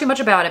want to talk too much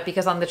about it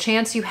because on the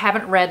chance you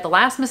haven't read The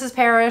Last Mrs.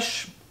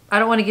 Parrish, I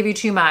don't want to give you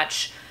too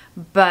much.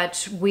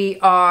 But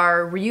we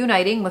are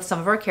reuniting with some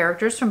of our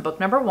characters from book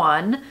number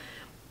 1,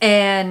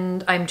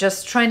 and I'm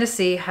just trying to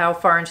see how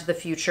far into the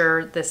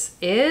future this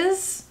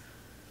is.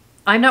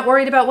 I'm not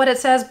worried about what it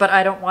says, but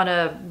I don't want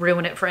to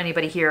ruin it for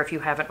anybody here if you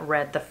haven't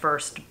read the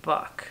first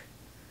book.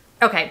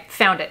 Okay,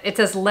 found it. It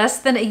says less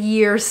than a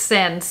year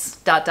since ...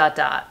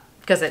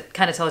 because it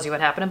kind of tells you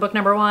what happened in book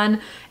number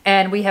 1.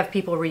 And we have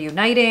people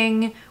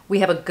reuniting. We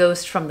have a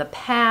ghost from the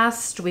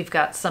past. We've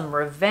got some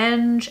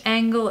revenge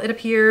angle, it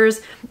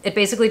appears. It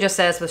basically just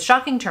says, with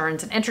shocking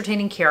turns and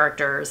entertaining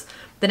characters,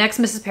 The Next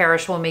Mrs.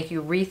 Parrish will make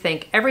you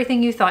rethink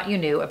everything you thought you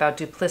knew about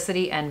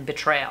duplicity and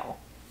betrayal.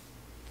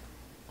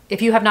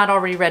 If you have not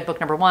already read book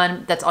number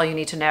 1, that's all you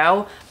need to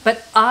know.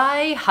 But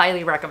I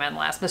highly recommend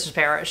Last Mrs.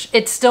 Parrish.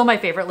 It's still my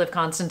favorite Liv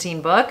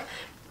Constantine book,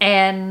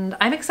 and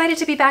I'm excited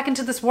to be back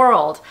into this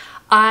world.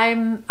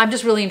 I'm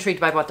just really intrigued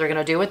by what they're going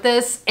to do with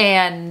this,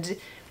 and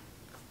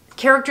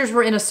characters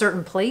were in a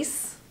certain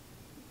place,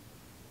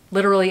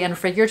 literally and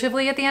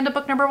figuratively, at the end of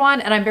book number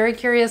 1, and I'm very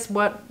curious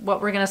what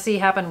we're going to see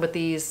happen with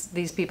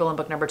these people in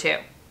book number 2.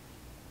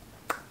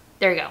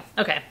 There you go.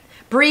 Okay.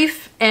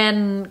 Brief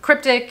and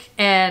cryptic,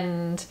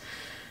 and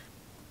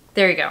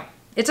there you go.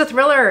 It's a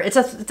thriller. It's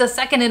a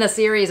second in a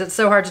series. It's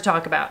so hard to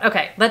talk about.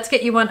 Okay, let's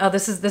get you one. Oh,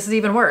 this is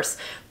even worse.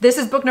 This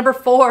is book number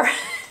 4.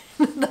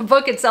 The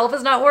book itself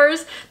is not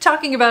worse.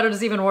 Talking about it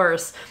is even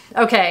worse.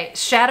 Okay,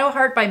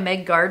 Shadowheart by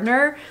Meg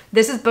Gardiner.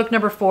 This is book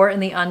number 4 in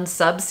the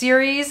Unsub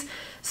series.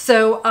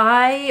 So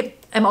I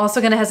am also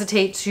going to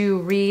hesitate to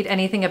read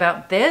anything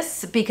about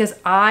this because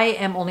I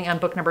am only on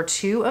book number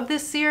 2 of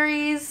this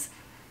series,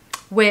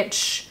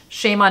 which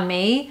shame on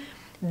me.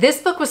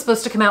 This book was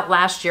supposed to come out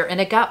last year and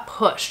it got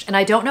pushed. And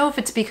I don't know if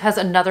it's because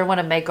another one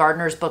of Meg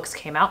Gardiner's books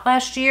came out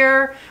last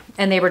year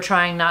and they were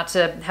trying not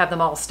to have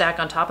them all stack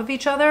on top of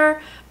each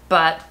other.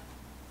 But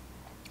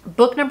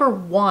book number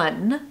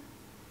 1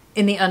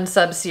 in the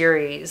Unsub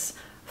series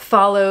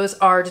follows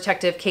our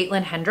detective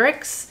Caitlin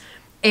Hendricks,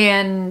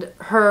 and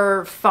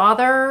her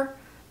father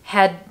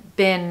had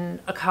been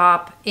a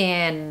cop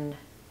in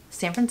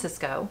San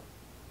Francisco.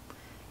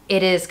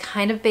 It is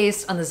kind of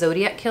based on the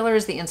Zodiac Killer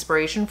as the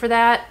inspiration for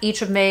that.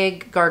 Each of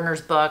Meg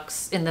Gardiner's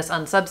books in this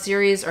Unsub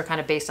series are kind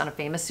of based on a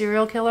famous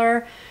serial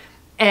killer.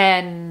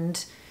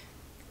 And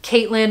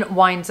Caitlin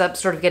winds up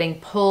sort of getting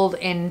pulled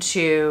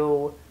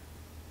into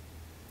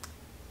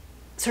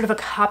sort of a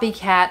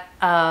copycat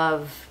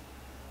of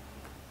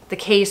the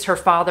case her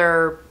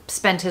father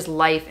spent his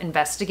life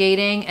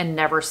investigating and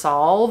never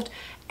solved.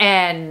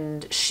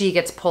 And she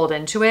gets pulled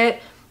into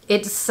it.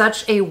 It's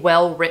such a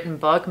well-written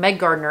book. Meg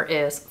Gardiner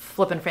is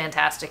flippin'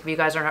 fantastic. If you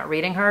guys are not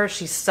reading her,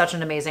 she's such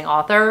an amazing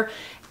author.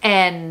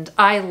 And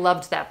I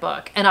loved that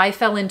book. And I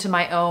fell into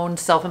my own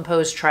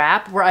self-imposed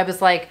trap where I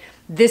was like,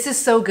 this is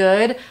so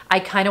good. I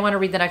kind of want to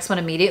read the next one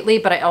immediately,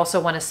 but I also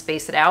want to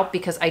space it out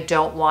because I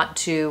don't want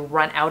to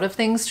run out of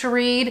things to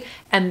read.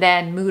 And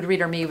then mood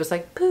reader me was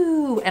like,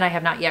 boo, and I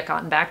have not yet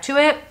gotten back to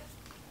it.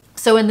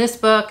 So in this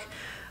book,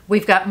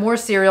 we've got more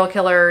serial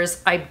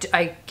killers.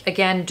 I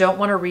again, don't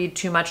want to read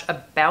too much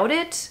about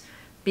it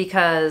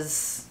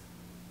because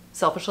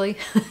selfishly,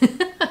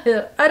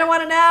 I don't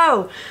want to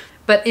know.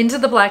 But Into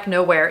the Black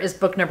Nowhere is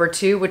book number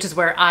 2, which is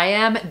where I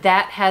am.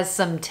 That has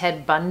some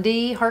Ted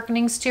Bundy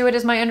hearkenings to it,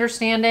 is my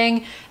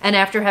understanding. And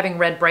after having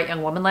read Bright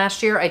Young Woman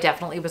last year, I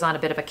definitely was on a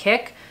bit of a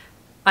kick.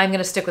 I'm going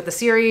to stick with the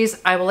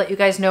series. I will let you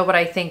guys know what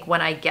I think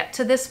when I get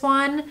to this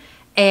one.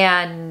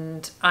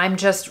 And I'm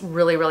just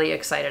really, really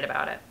excited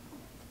about it.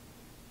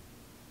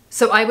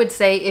 So I would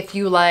say if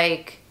you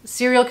like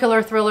serial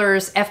killer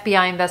thrillers,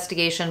 FBI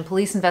investigation,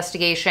 police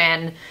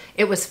investigation,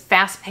 it was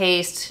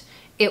fast-paced.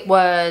 It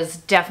was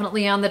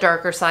definitely on the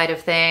darker side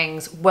of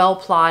things, well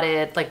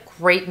plotted, like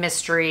great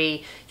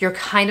mystery. You're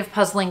kind of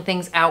puzzling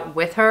things out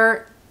with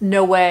her.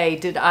 No way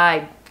did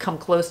I come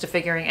close to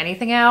figuring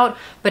anything out,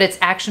 but it's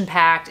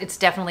action-packed. It's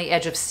definitely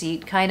edge of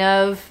seat kind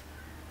of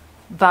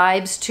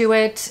vibes to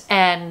it.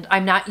 And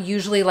I'm not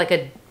usually like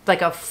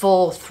a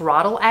full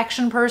throttle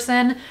action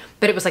person,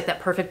 but it was like that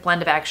perfect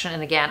blend of action.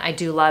 And again, I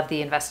do love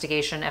the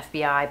investigation,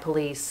 FBI,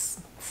 police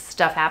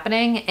stuff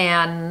happening,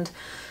 and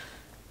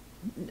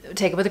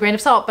take it with a grain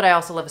of salt, but I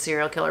also love a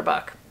serial killer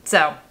book.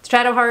 So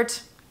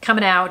Shadowheart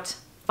coming out,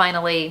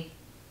 finally,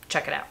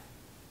 check it out.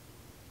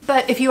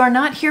 But if you are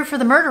not here for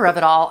the murder of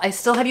it all, I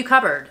still have you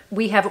covered.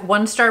 We have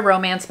One Star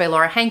Romance by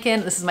Laura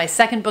Hankin. This is my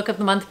second book of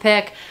the month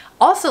pick.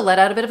 Also let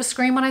out a bit of a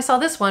scream when I saw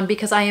this one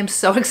because I am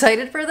so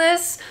excited for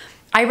this.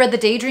 I read The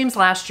Daydreams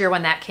last year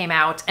when that came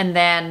out, and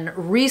then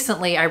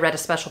recently I read A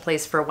Special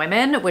Place for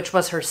Women, which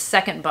was her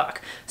second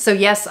book. So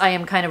yes, I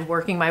am kind of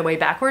working my way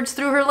backwards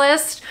through her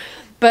list,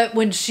 but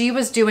when she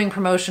was doing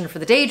promotion for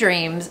The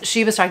Daydreams,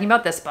 she was talking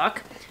about this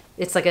book.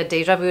 It's like a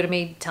deja vu to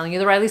me telling you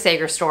the Riley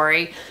Sager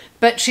story,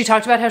 but she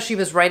talked about how she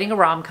was writing a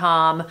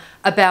rom-com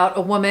about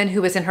a woman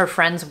who was in her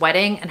friend's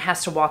wedding and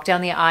has to walk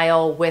down the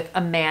aisle with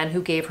a man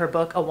who gave her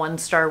book a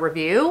 1-star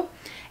review.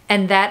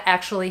 And that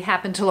actually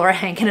happened to Laura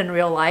Hankin in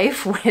real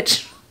life,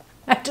 which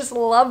I just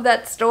love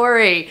that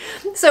story.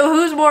 So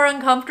who's more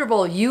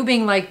uncomfortable? You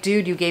being like,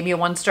 dude, you gave me a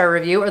 1-star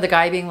review, or the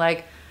guy being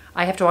like,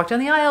 I have to walk down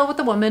the aisle with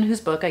the woman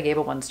whose book I gave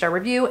a 1-star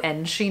review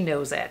and she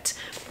knows it.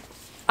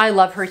 I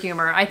love her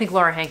humor. I think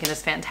Laura Hankin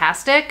is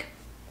fantastic.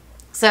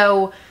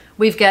 So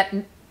we've got,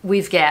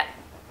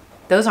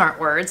 those aren't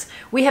words.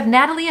 We have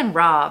Natalie and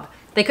Rob.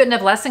 They couldn't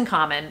have less in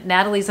common.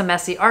 Natalie's a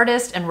messy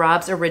artist and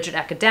Rob's a rigid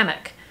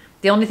academic.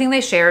 The only thing they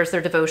share is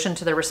their devotion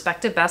to their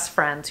respective best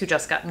friends who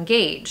just got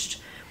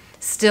engaged.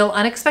 Still,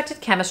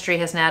 unexpected chemistry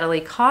has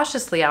Natalie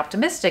cautiously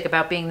optimistic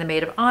about being the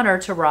maid of honor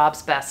to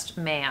Rob's best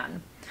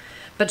man.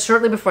 But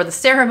shortly before the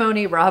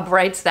ceremony, Rob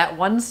writes that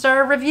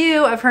 1-star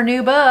review of her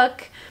new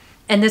book,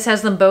 and this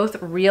has them both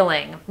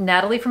reeling.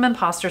 Natalie from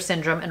imposter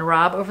syndrome and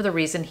Rob over the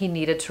reason he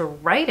needed to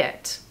write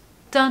it.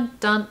 Dun,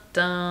 dun,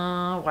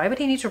 dun. Why would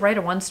he need to write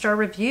a 1-star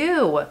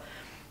review?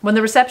 When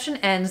the reception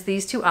ends,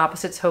 these two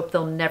opposites hope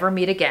they'll never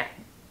meet again.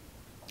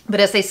 But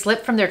as they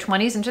slip from their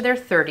 20s into their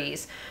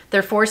 30s,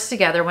 they're forced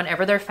together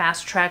whenever their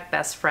fast-track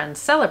best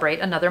friends celebrate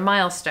another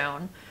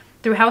milestone.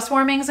 Through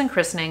housewarmings and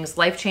christenings,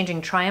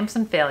 life-changing triumphs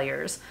and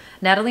failures,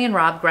 Natalie and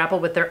Rob grapple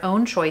with their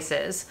own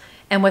choices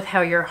and with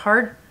how your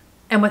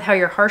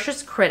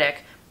harshest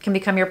critic can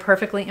become your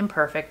perfectly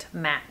imperfect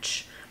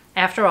match.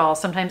 After all,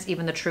 sometimes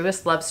even the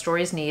truest love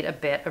stories need a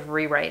bit of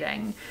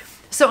rewriting.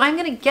 So I'm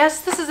going to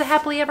guess this is a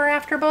happily ever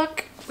after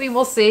book. We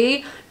will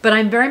see, but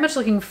I'm very much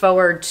looking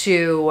forward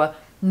to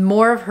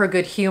more of her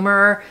good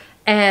humor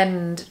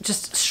and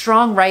just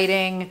strong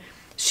writing.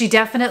 She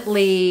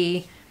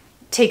definitely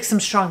takes some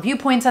strong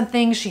viewpoints on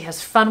things. She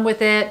has fun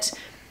with it.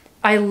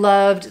 I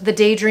loved The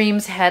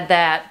Daydreams had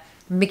that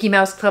Mickey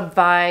Mouse Club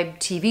vibe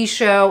TV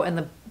show, and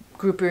the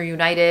group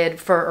reunited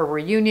for a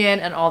reunion,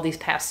 and all these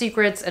past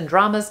secrets and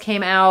dramas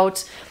came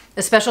out.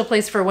 A Special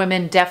Place for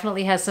Women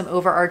definitely has some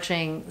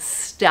overarching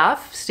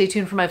stuff. Stay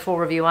tuned for my full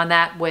review on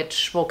that,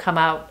 which will come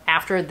out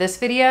after this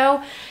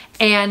video.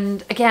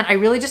 And again, I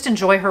really just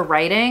enjoy her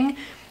writing.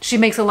 She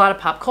makes a lot of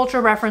pop culture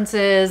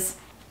references.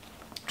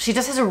 She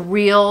just has a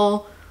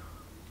real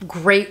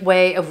great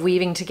way of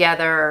weaving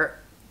together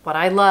what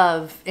I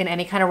love in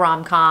any kind of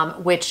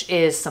rom-com, which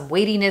is some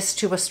weightiness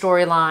to a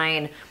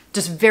storyline,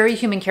 just very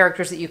human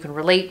characters that you can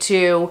relate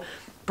to,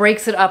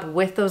 breaks it up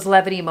with those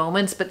levity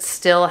moments, but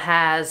still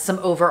has some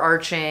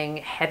overarching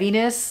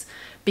heaviness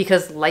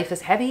because life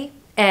is heavy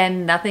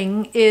and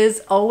nothing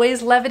is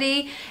always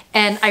levity.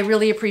 And I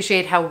really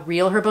appreciate how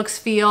real her books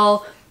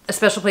feel. A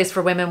Special Place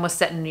for Women was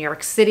set in New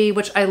York City,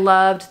 which I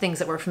loved. Things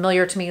that were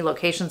familiar to me,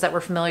 locations that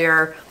were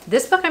familiar.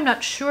 This book, I'm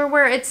not sure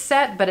where it's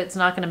set, but it's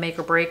not going to make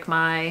or break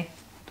my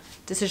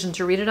decision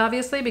to read it,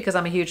 obviously, because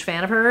I'm a huge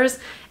fan of hers.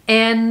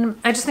 And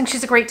I just think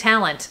she's a great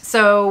talent.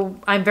 So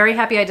I'm very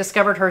happy I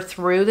discovered her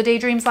through the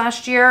Daydreams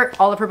last year.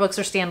 All of her books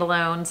are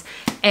standalones.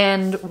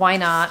 And why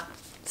not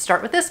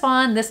start with this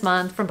one this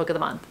month from Book of the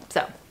Month?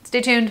 So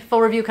stay tuned.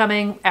 Full review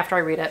coming after I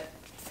read it.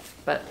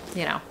 But,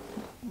 you know,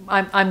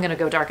 I'm going to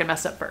go dark and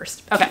messed up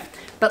first. Okay.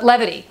 But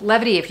levity.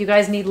 Levity. If you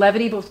guys need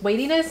levity with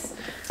weightiness,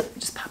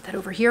 just pop that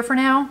over here for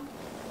now.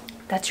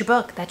 That's your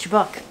book. That's your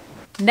book.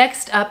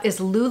 Next up is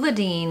Lula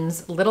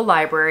Dean's Little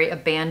Library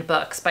of Banned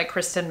Books by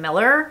Kristen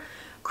Miller.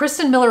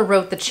 Kristen Miller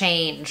wrote The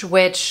Change,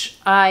 which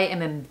I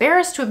am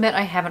embarrassed to admit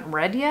I haven't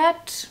read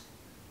yet.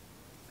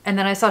 And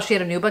then I saw she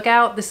had a new book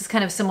out. This is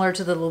kind of similar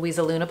to the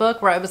Louisa Luna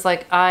book where I was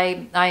like,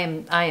 I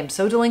am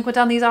so delinquent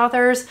on these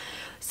authors.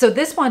 So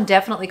this one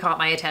definitely caught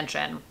my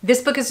attention.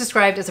 This book is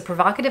described as a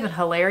provocative and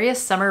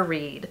hilarious summer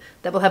read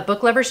that will have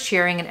book lovers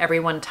cheering and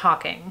everyone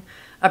talking.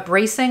 A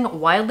bracing,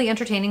 wildly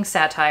entertaining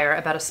satire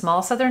about a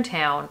small southern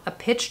town, a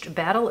pitched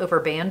battle over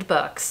banned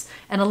books,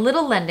 and a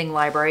little lending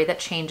library that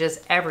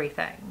changes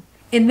everything.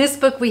 In this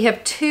book, we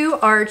have two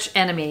arch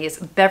enemies,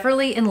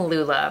 Beverly and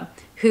Lula,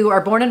 who are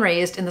born and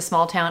raised in the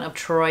small town of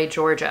Troy,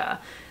 Georgia.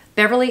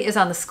 Beverly is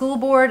on the school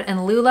board,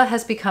 and Lula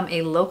has become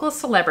a local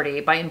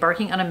celebrity by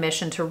embarking on a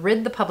mission to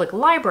rid the public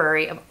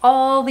library of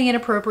all the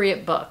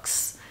inappropriate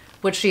books,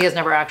 which she has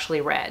never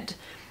actually read.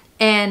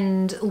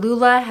 And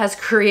Lula has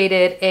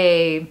created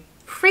a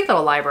free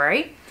little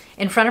library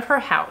in front of her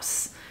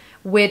house,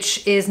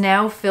 which is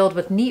now filled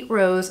with neat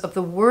rows of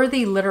the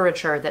worthy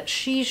literature that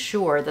she's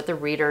sure that the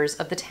readers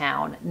of the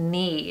town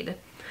need.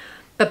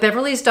 But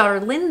Beverly's daughter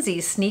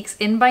Lindsay sneaks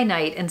in by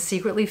night and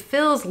secretly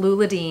fills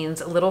Lula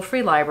Dean's little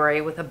free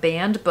library with a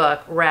banned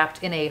book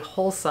wrapped in a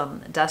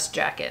wholesome dust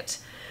jacket.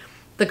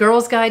 The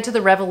Girl's Guide to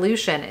the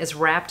Revolution is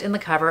wrapped in the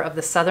cover of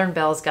the Southern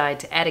Belle's Guide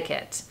to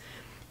Etiquette.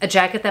 A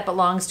jacket that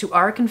belongs to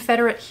our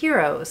Confederate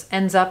heroes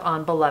ends up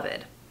on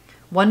Beloved.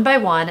 One by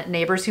one,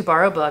 neighbors who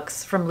borrow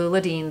books from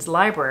Lula Dean's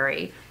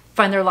library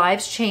find their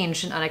lives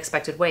changed in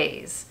unexpected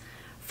ways.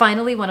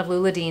 Finally, one of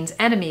Lula Dean's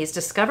enemies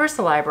discovers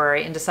the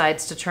library and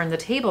decides to turn the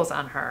tables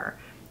on her,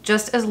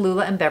 just as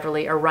Lula and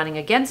Beverly are running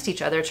against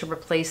each other to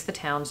replace the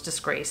town's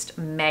disgraced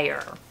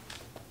mayor.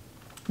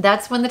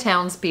 That's when the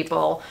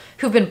townspeople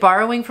who've been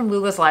borrowing from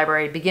Lula's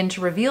library begin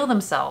to reveal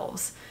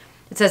themselves.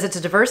 It says it's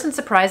a diverse and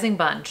surprising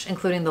bunch,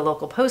 including the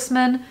local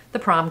postman, the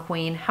prom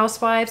queen,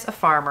 housewives, a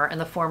farmer,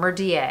 and the former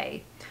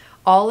DA,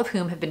 all of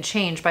whom have been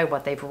changed by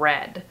what they've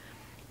read.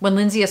 When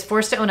Lindsay is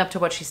forced to own up to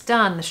what she's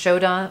done, the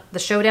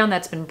showdown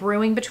that's been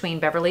brewing between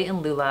Beverly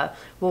and Lula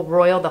will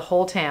roil the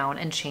whole town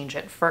and change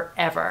it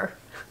forever.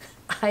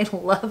 I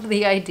love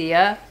the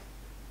idea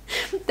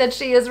that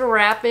she is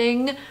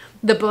wrapping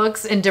the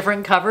books in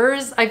different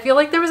covers. I feel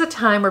like there was a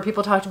time where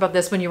people talked about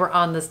this when you were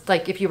on this,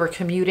 like if you were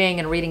commuting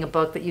and reading a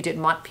book that you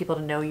didn't want people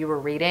to know you were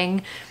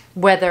reading,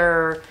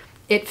 whether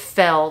it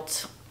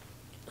felt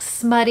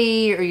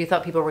smutty or you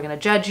thought people were going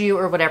to judge you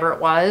or whatever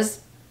it was,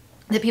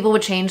 that people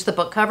would change the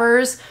book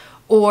covers.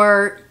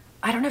 Or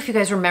I don't know if you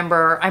guys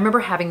remember, I remember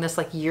having this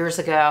like years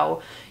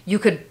ago. You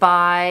could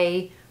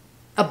buy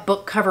a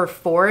book cover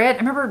for it. I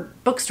remember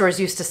bookstores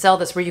used to sell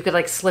this where you could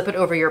like slip it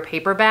over your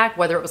paperback,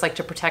 whether it was like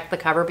to protect the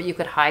cover, but you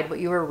could hide what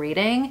you were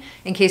reading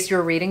in case you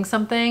were reading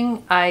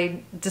something.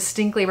 I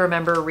distinctly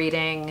remember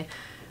reading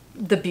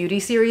the Beauty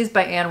series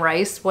by Anne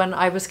Rice when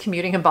I was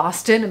commuting in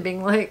Boston and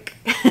being like,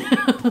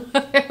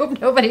 I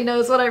hope nobody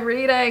knows what I'm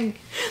reading.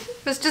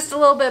 It was just a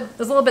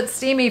little bit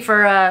steamy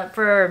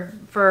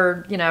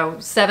for you know,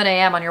 7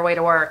 a.m. on your way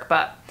to work.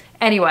 But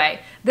anyway,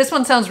 this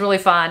one sounds really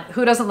fun.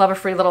 Who doesn't love a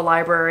free little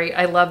library?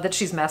 I love that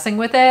she's messing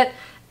with it,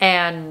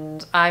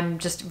 and I'm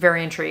just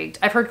very intrigued.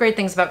 I've heard great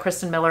things about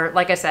Kristen Miller.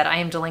 Like I said, I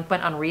am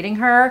delinquent on reading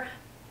her.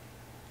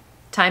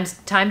 Time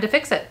to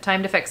fix it.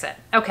 Time to fix it.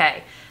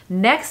 Okay.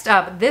 Next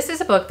up, this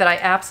is a book that I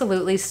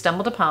absolutely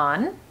stumbled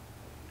upon,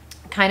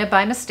 kind of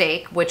by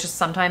mistake, which is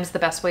sometimes the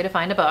best way to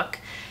find a book.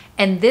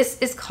 And this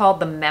is called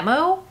The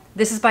Memo.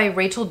 This is by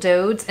Rachel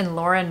Dodds and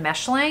Lauren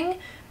Meshling.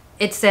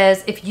 It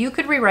says, if you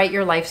could rewrite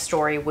your life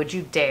story, would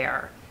you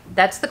dare?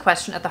 That's the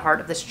question at the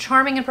heart of this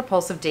charming and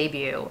propulsive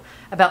debut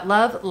about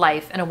love,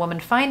 life, and a woman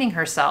finding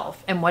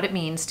herself and what it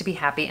means to be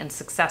happy and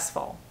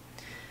successful.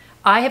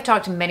 I have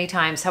talked many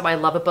times how I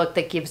love a book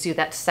that gives you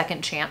that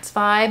second chance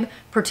vibe,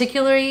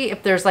 particularly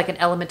if there's like an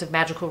element of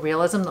magical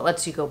realism that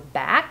lets you go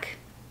back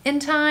in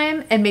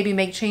time and maybe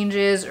make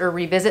changes or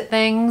revisit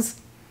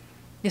things.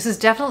 This is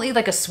definitely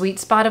like a sweet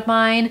spot of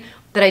mine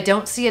that I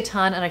don't see a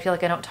ton and I feel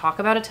like I don't talk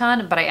about a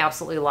ton, but I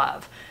absolutely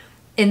love.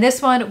 In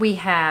this one, we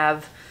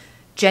have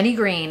Jenny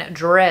Green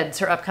dreads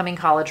her upcoming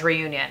college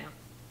reunion.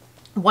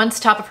 Once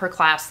top of her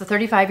class, the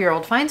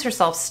 35-year-old finds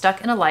herself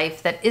stuck in a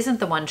life that isn't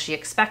the one she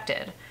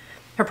expected.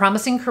 Her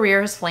promising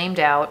career has flamed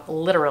out,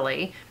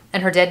 literally,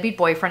 and her deadbeat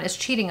boyfriend is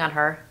cheating on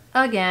her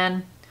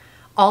again.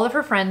 All of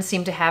her friends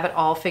seem to have it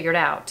all figured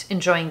out,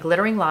 enjoying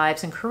glittering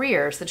lives and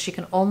careers that she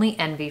can only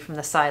envy from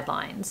the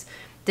sidelines.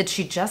 Did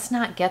she just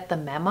not get the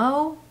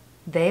memo?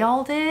 They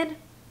all did?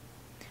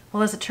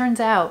 Well, as it turns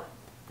out,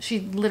 she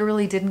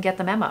literally didn't get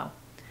the memo.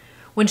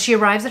 When she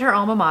arrives at her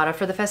alma mater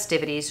for the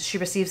festivities, she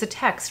receives a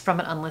text from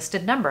an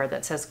unlisted number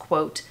that says,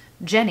 quote,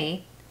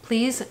 "Jenny,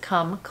 please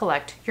come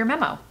collect your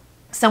memo."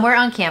 Somewhere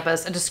on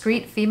campus, a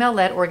discreet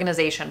female-led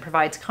organization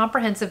provides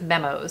comprehensive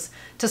memos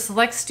to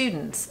select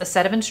students, a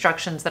set of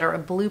instructions that are a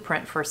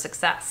blueprint for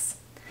success.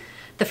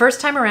 The first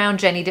time around,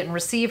 Jenny didn't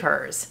receive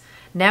hers.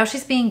 Now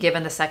she's being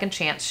given the second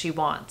chance she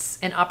wants,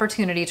 an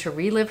opportunity to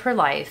relive her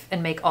life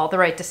and make all the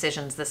right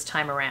decisions this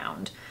time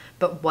around.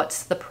 But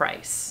what's the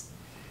price?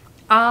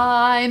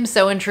 I'm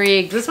so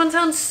intrigued. This one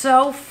sounds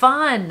so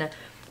fun.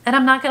 And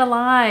I'm not gonna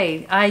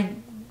lie,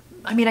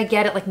 I mean, I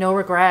get it, like no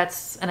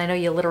regrets, and I know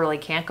you literally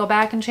can't go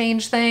back and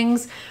change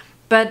things,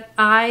 but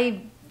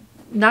I'm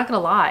not gonna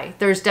lie.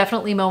 There's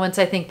definitely moments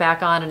I think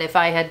back on, and if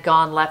I had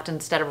gone left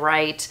instead of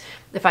right,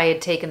 if I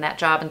had taken that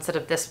job instead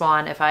of this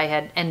one, if I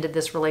had ended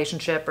this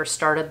relationship or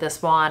started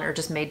this one or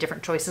just made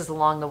different choices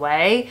along the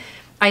way,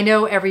 I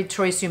know every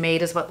choice you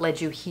made is what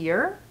led you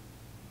here,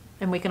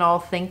 and we can all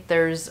think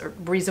there's a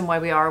reason why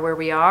we are where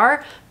we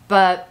are,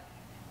 but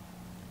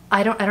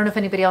I don't know if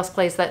anybody else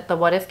plays the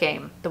what if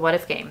game,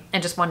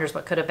 and just wonders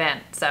what could have been.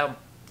 So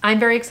I'm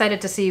very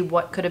excited to see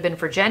what could have been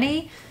for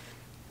Jenny.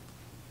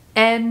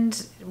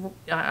 And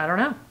I don't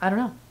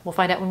know. We'll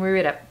find out when we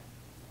read it.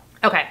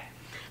 Okay,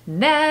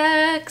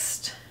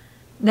 next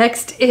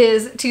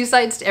is Two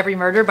Sides to Every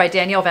Murder by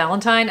Danielle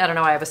Valentine. I don't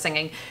know why I was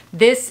singing.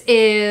 This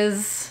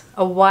is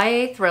a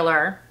YA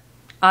thriller.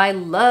 I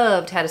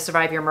loved How to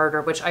Survive Your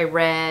Murder, which I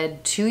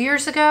read 2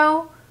 years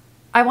ago,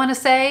 I want to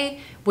say,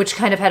 which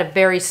kind of had a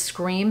very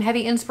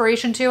Scream-heavy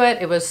inspiration to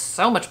it. It was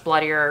so much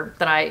bloodier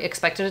than I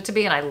expected it to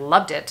be, and I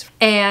loved it.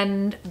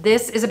 And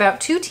this is about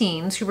two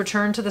teens who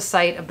return to the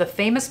site of the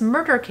famous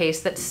murder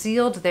case that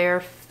sealed their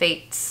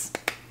fates.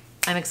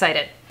 I'm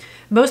excited.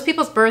 Most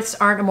people's births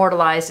aren't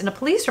immortalized in a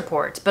police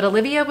report, but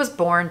Olivia was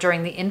born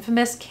during the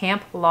infamous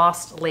Camp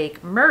Lost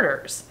Lake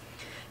murders.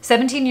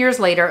 17 years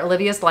later,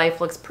 Olivia's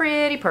life looks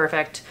pretty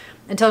perfect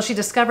until she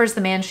discovers the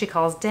man she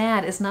calls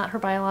dad is not her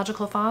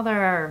biological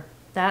father.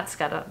 That's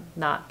gotta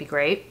not be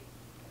great.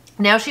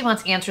 Now she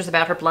wants answers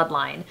about her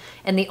bloodline,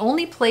 and the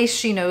only place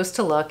she knows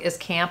to look is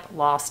Camp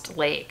Lost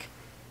Lake.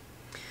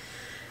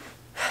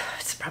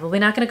 It's probably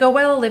not gonna go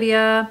well,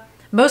 Olivia.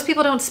 Most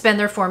people don't spend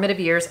their formative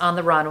years on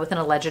the run with an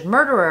alleged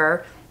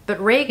murderer,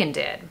 but Reagan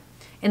did.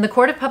 In the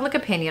court of public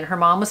opinion, her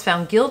mom was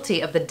found guilty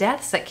of the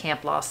deaths at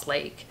Camp Lost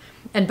Lake,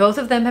 and both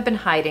of them have been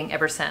hiding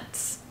ever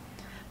since.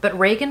 But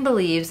Reagan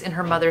believes in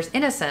her mother's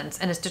innocence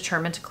and is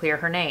determined to clear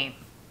her name.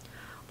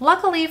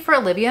 Luckily for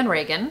Olivia and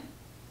Reagan,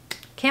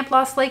 Camp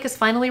Lost Lake is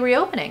finally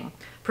reopening,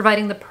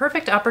 providing the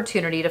perfect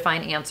opportunity to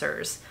find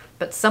answers.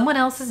 But someone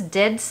else is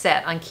dead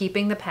set on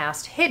keeping the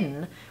past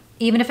hidden,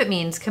 even if it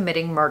means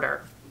committing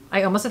murder.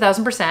 I almost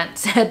 1000%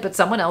 said, but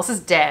someone else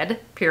is dead,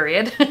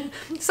 period.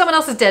 Someone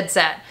else is dead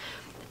set.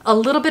 A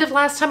little bit of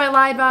Last Time I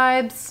Lied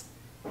vibes.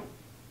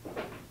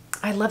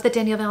 I love that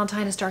Danielle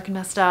Valentine is dark and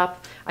messed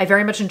up. I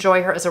very much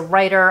enjoy her as a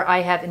writer.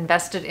 I have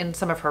invested in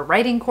some of her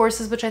writing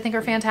courses, which I think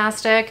are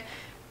fantastic.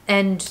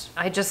 And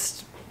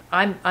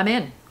I'm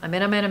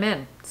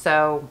in.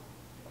 So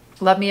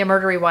love me a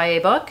murdery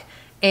YA book.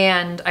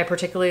 And I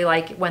particularly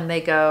like when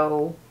they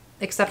go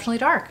exceptionally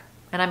dark.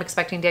 And I'm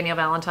expecting Danielle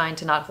Valentine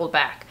to not hold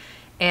back.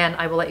 And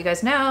I will let you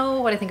guys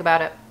know what I think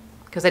about it,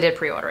 because I did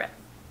pre-order it.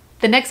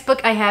 The next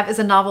book I have is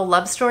a novel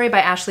love story by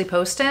Ashley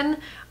Poston.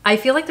 I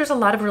feel like there's a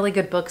lot of really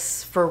good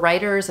books for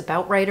writers,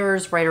 about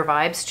writers, writer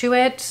vibes to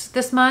it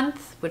this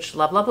month, which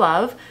love, love,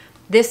 love.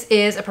 This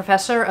is a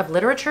professor of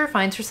literature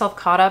finds herself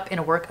caught up in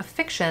a work of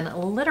fiction,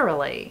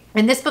 literally.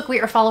 In this book, we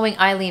are following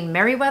Eileen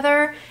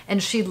Merriweather,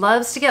 and she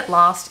loves to get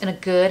lost in a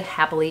good,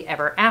 happily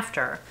ever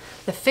after.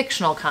 The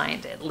fictional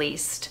kind, at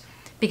least.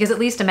 Because at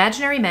least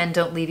imaginary men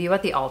don't leave you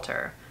at the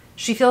altar.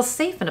 She feels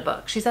safe in a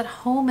book. She's at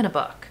home in a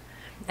book.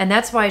 And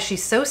that's why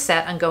she's so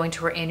set on going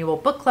to her annual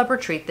book club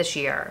retreat this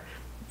year,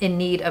 in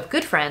need of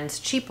good friends,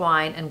 cheap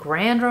wine, and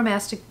grand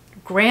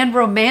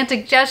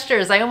romantic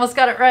gestures. I almost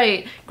got it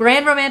right.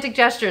 Grand romantic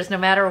gestures, no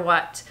matter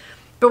what.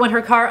 But when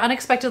her car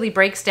unexpectedly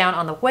breaks down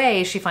on the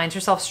way, she finds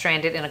herself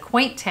stranded in a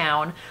quaint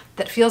town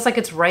that feels like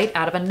it's right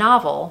out of a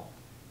novel.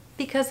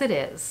 Because it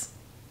is.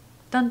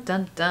 Dun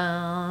dun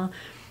dun.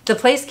 The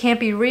place can't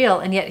be real,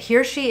 and yet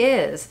here she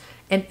is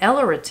in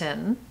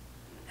Elleryton.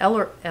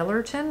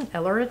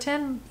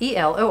 Elleryton?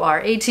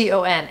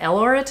 E-L-O-R-A-T-O-N.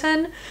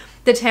 Elleryton,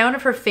 the town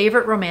of her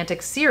favorite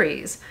romantic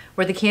series,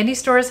 where the candy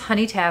store's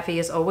honey taffy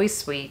is always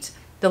sweet,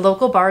 the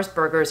local bar's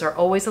burgers are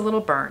always a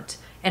little burnt,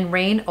 and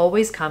rain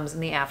always comes in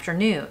the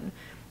afternoon.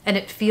 And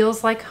it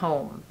feels like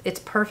home. It's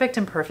perfect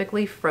and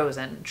perfectly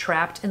frozen,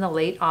 trapped in the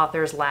late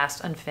author's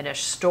last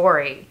unfinished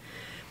story.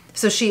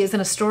 So she is in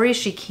a story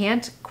she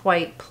can't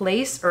quite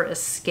place or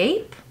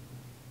escape.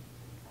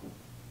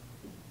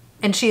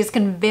 And she is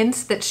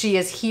convinced that she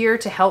is here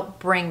to help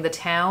bring the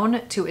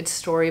town to its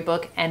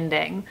storybook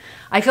ending.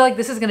 I feel like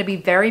this is going to be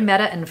very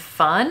meta and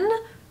fun.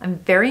 I'm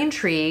very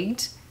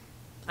intrigued.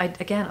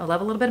 Again, I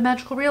love a little bit of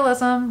magical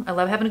realism. I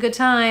love having a good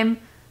time.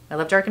 I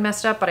love dark and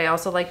messed up, but I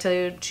also like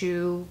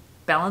to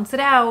balance it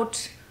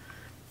out.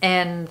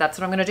 And that's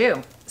what I'm going to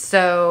do.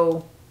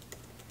 So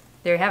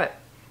there you have it.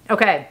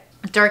 Okay,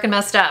 dark and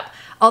messed up.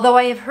 Although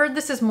I have heard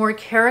this is more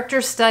character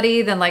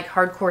study than like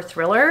hardcore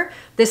thriller,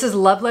 this is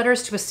Love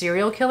Letters to a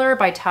Serial Killer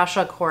by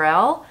Tasha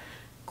Coriel.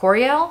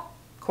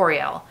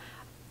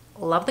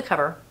 Love the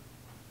cover.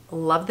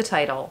 Love the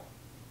title.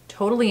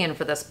 Totally in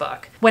for this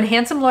book. When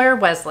handsome lawyer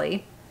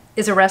Wesley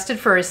is arrested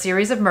for a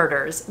series of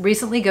murders,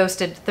 recently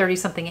ghosted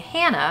 30-something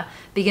Hannah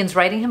begins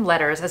writing him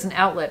letters as an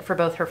outlet for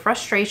both her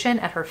frustration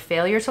at her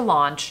failure to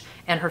launch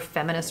and her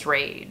feminist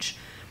rage.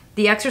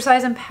 The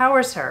exercise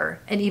empowers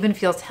her and even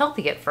feels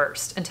healthy at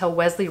first until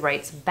Wesley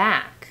writes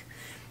back.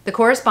 The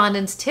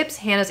correspondence tips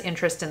Hannah's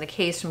interest in the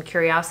case from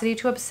curiosity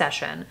to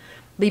obsession,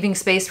 leaving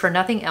space for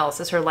nothing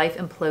else as her life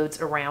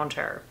implodes around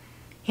her.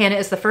 Hannah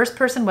is the first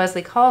person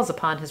Wesley calls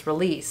upon his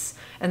release,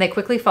 and they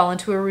quickly fall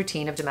into a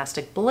routine of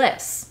domestic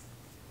bliss.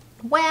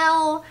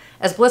 Well,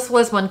 as blissful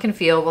as one can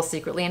feel while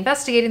secretly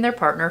investigating their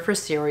partner for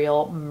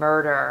serial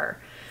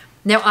murder.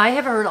 Now, I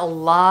have heard a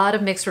lot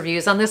of mixed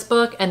reviews on this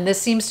book, and this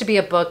seems to be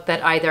a book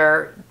that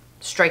either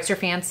strikes your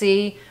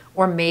fancy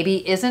or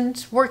maybe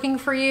isn't working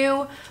for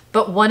you.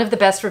 But one of the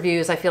best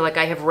reviews I feel like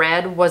I have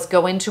read was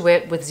go into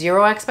it with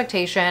zero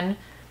expectation.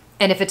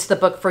 And if it's the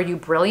book for you,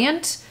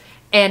 brilliant.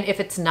 And if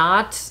it's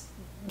not,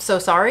 so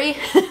sorry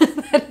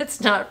that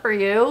it's not for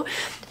you.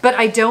 But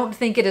I don't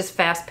think it is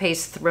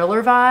fast-paced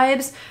thriller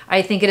vibes.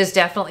 I think it is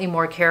definitely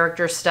more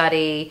character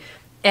study,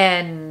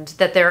 and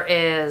that there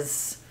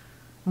is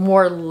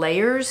more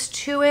layers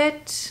to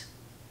it.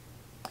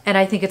 And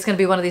I think it's going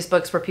to be one of these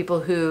books where people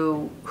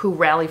who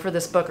rally for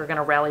this book are going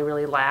to rally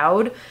really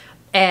loud.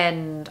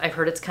 And I've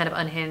heard it's kind of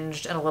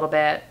unhinged and a little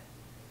bit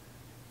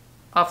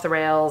off the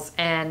rails,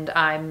 and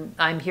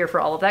I'm here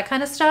for all of that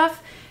kind of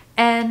stuff.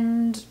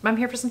 And I'm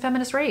here for some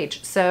feminist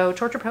rage. So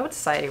Torture Poet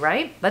Society,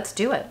 right? Let's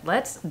do it.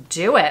 Let's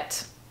do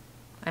it.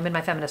 I'm in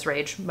my feminist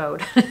rage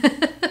mode.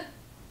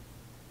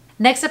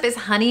 Next up is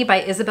Honey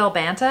by Isabel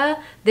Banta.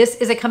 This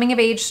is a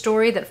coming-of-age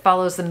story that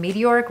follows the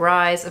meteoric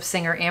rise of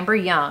singer Amber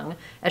Young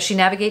as she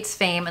navigates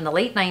fame in the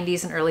late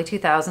 90s and early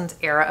 2000s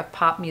era of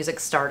pop music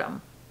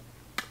stardom.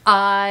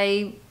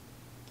 I'm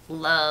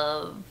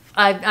like,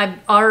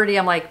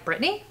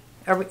 Britney?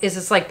 Is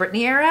this like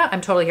Britney era?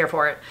 I'm totally here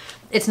for it.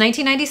 It's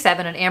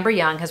 1997 and Amber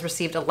Young has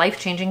received a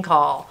life-changing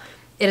call.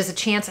 It is a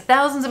chance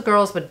thousands of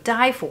girls would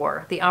die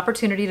for, the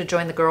opportunity to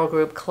join the girl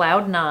group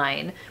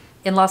Cloud9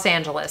 in Los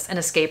Angeles and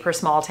escape her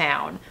small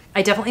town.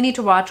 I definitely need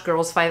to watch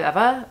Girls 5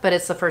 Eva, but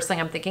it's the first thing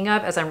I'm thinking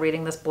of as I'm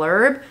reading this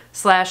blurb /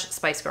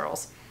 Spice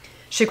Girls.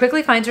 She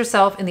quickly finds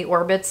herself in the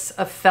orbits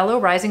of fellow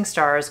rising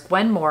stars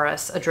Gwen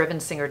Morris, a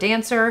driven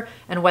singer-dancer,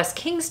 and Wes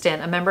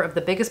Kingston, a member of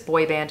the biggest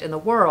boy band in the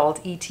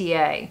world,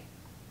 ETA.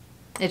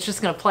 It's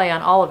just going to play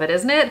on all of it,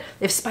 isn't it?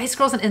 If Spice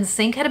Girls and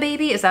NSYNC had a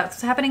baby, is that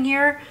what's happening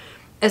here?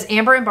 As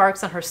Amber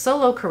embarks on her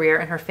solo career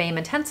and her fame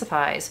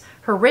intensifies,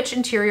 her rich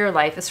interior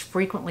life is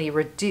frequently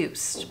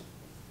reduced.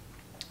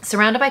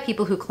 Surrounded by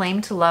people who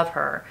claim to love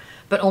her,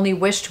 but only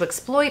wish to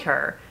exploit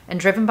her, and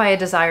driven by a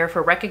desire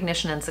for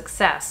recognition and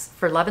success,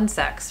 for love and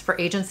sex, for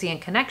agency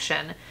and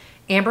connection,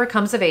 Amber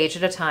comes of age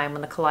at a time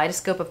when the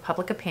kaleidoscope of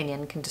public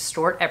opinion can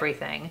distort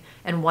everything,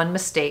 and one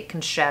mistake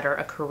can shatter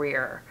a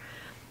career.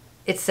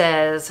 It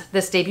says,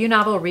 this debut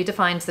novel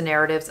redefines the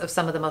narratives of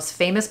some of the most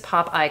famous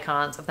pop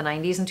icons of the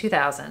 90s and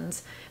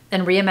 2000s,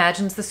 and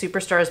reimagines the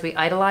superstars we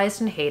idolized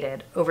and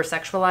hated,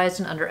 over-sexualized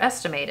and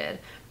underestimated,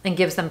 and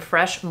gives them the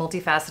fresh,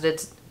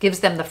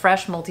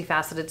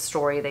 multifaceted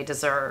story they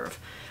deserve.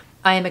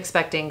 I am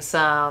expecting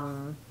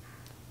some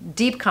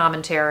deep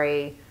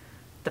commentary,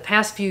 the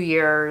past few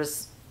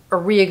years, a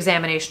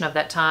re-examination of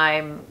that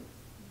time,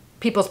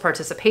 people's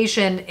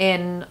participation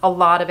in a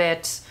lot of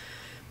it.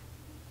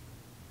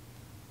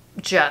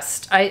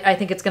 I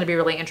think it's going to be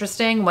really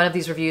interesting. One of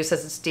these reviews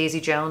says it's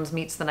Daisy Jones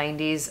meets the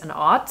 90s and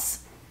aughts.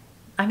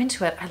 I'm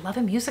into it. I love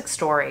a music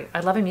story.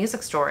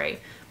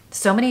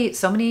 So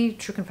many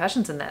true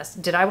confessions in this.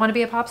 Did I want to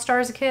be a pop star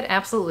as a kid?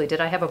 Absolutely.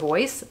 Did I have a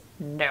voice?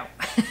 No.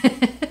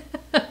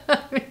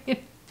 I mean,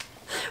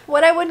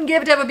 what I wouldn't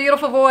give to have a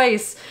beautiful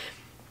voice.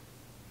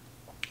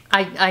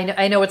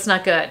 I know it's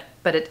not good,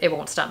 but it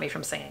won't stop me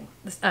from singing.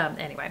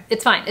 Anyway,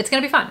 it's fine. It's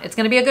going to be fun. It's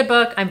going to be a good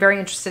book. I'm very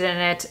interested in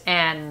it,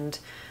 and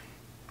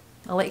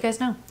I'll let you guys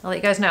know. I'll let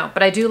you guys know.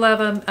 But I do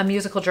love a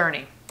musical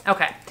journey.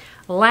 Okay.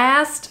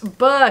 Last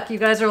book. You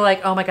guys are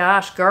like, oh my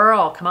gosh,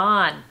 girl, come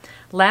on.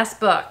 Last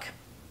book.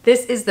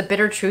 This is The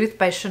Bitter Truth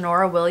by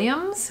Shanora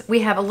Williams.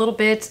 We have a little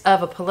bit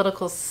of a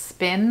political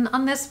spin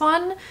on this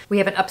one. We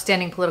have an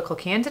upstanding political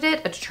candidate,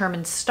 a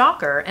determined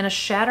stalker, and a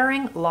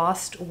shattering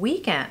lost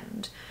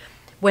weekend.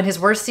 When his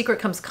worst secret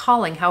comes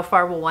calling, how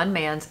far will one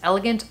man's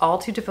elegant, all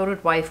too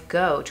devoted wife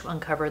go to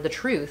uncover the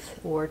truth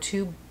or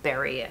to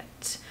bury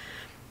it?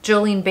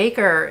 Jolene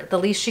Baker, the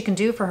least she can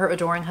do for her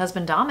adoring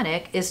husband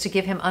Dominic is to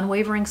give him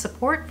unwavering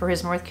support for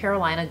his North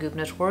Carolina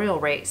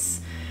gubernatorial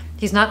race.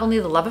 He's not only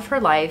the love of her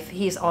life,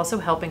 he's also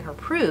helping her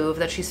prove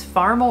that she's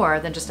far more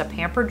than just a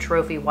pampered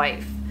trophy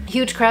wife.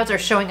 Huge crowds are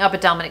showing up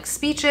at Dominic's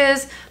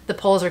speeches. The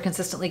polls are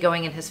consistently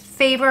going in his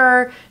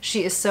favor.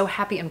 She is so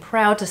happy and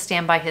proud to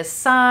stand by his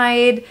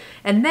side.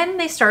 And then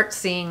they start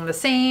seeing the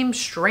same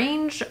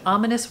strange,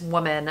 ominous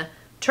woman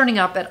turning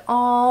up at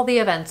all the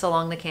events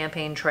along the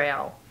campaign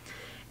trail.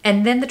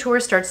 And then the tour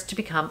starts to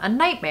become a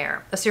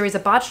nightmare, a series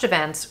of botched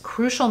events,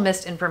 crucial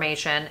missed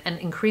information, and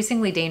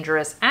increasingly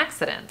dangerous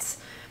accidents.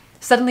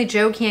 Suddenly,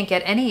 Joe can't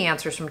get any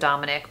answers from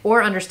Dominic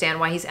or understand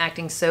why he's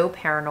acting so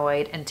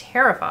paranoid and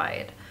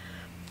terrified.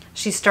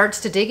 She starts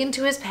to dig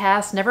into his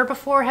past, never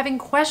before having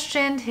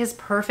questioned his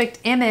perfect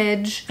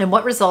image, and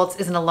what results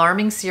is an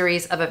alarming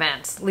series of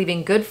events,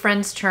 leaving good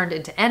friends turned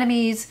into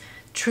enemies,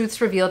 truths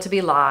revealed to be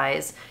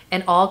lies,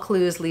 and all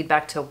clues lead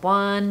back to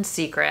one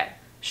secret,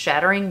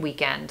 shattering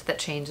weekend that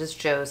changes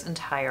Joe's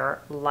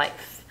entire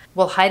life.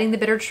 Will hiding the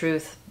bitter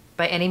truth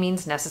by any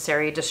means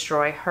necessary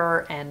destroy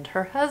her and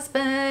her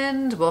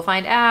husband? We'll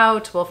find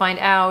out. We'll find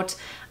out.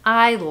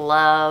 I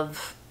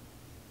love,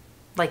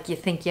 like, you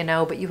think you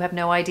know, but you have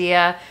no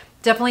idea.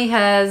 Definitely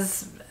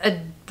has a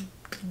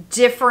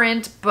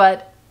different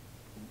but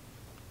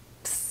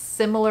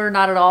similar,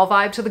 not at all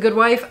vibe to The Good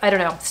Wife. I don't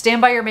know.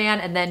 Stand by your man,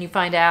 and then you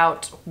find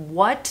out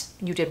what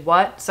you did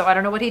what. So I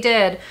don't know what he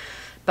did,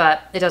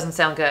 but it doesn't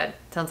sound good.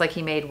 Sounds like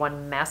he made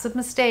one massive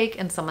mistake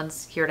and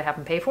someone's here to have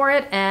him pay for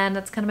it. And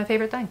that's kind of my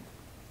favorite thing.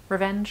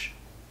 Revenge,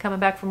 coming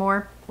back for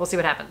more. We'll see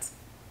what happens.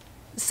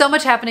 So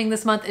much happening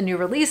this month in new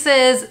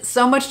releases,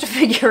 so much to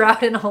figure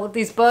out in all of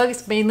these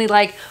books, mainly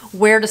like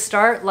where to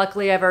start.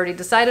 Luckily, I've already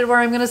decided where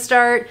I'm going to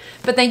start.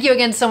 But thank you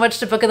again so much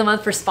to Book of the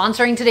Month for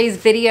sponsoring today's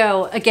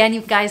video. Again,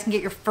 you guys can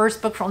get your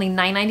first book for only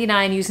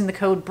 $9.99 using the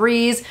code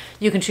BREEZE.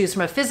 You can choose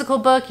from a physical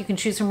book. You can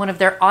choose from one of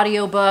their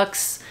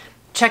audiobooks.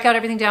 Check out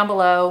everything down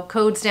below.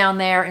 Codes down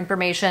there,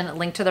 information,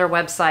 link to their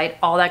website,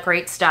 all that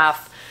great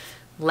stuff.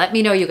 Let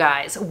me know, you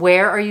guys,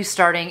 where are you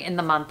starting in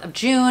the month of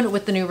June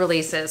with the new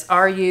releases?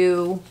 Are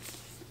you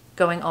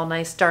going all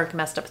nice, dark,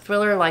 messed up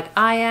thriller like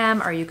I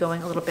am? Are you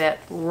going a little bit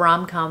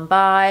rom-com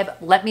vibe?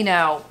 Let me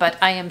know. But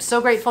I am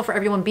so grateful for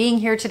everyone being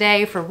here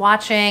today, for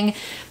watching.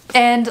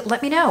 And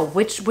let me know,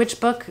 which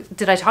book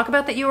did I talk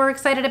about that you were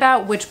excited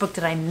about? Which book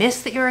did I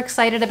miss that you're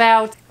excited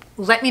about?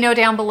 Let me know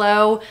down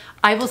below.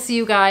 I will see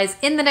you guys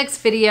in the next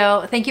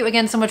video. Thank you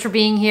again so much for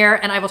being here,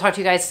 and I will talk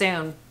to you guys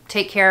soon.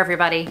 Take care,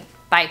 everybody.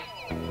 Bye.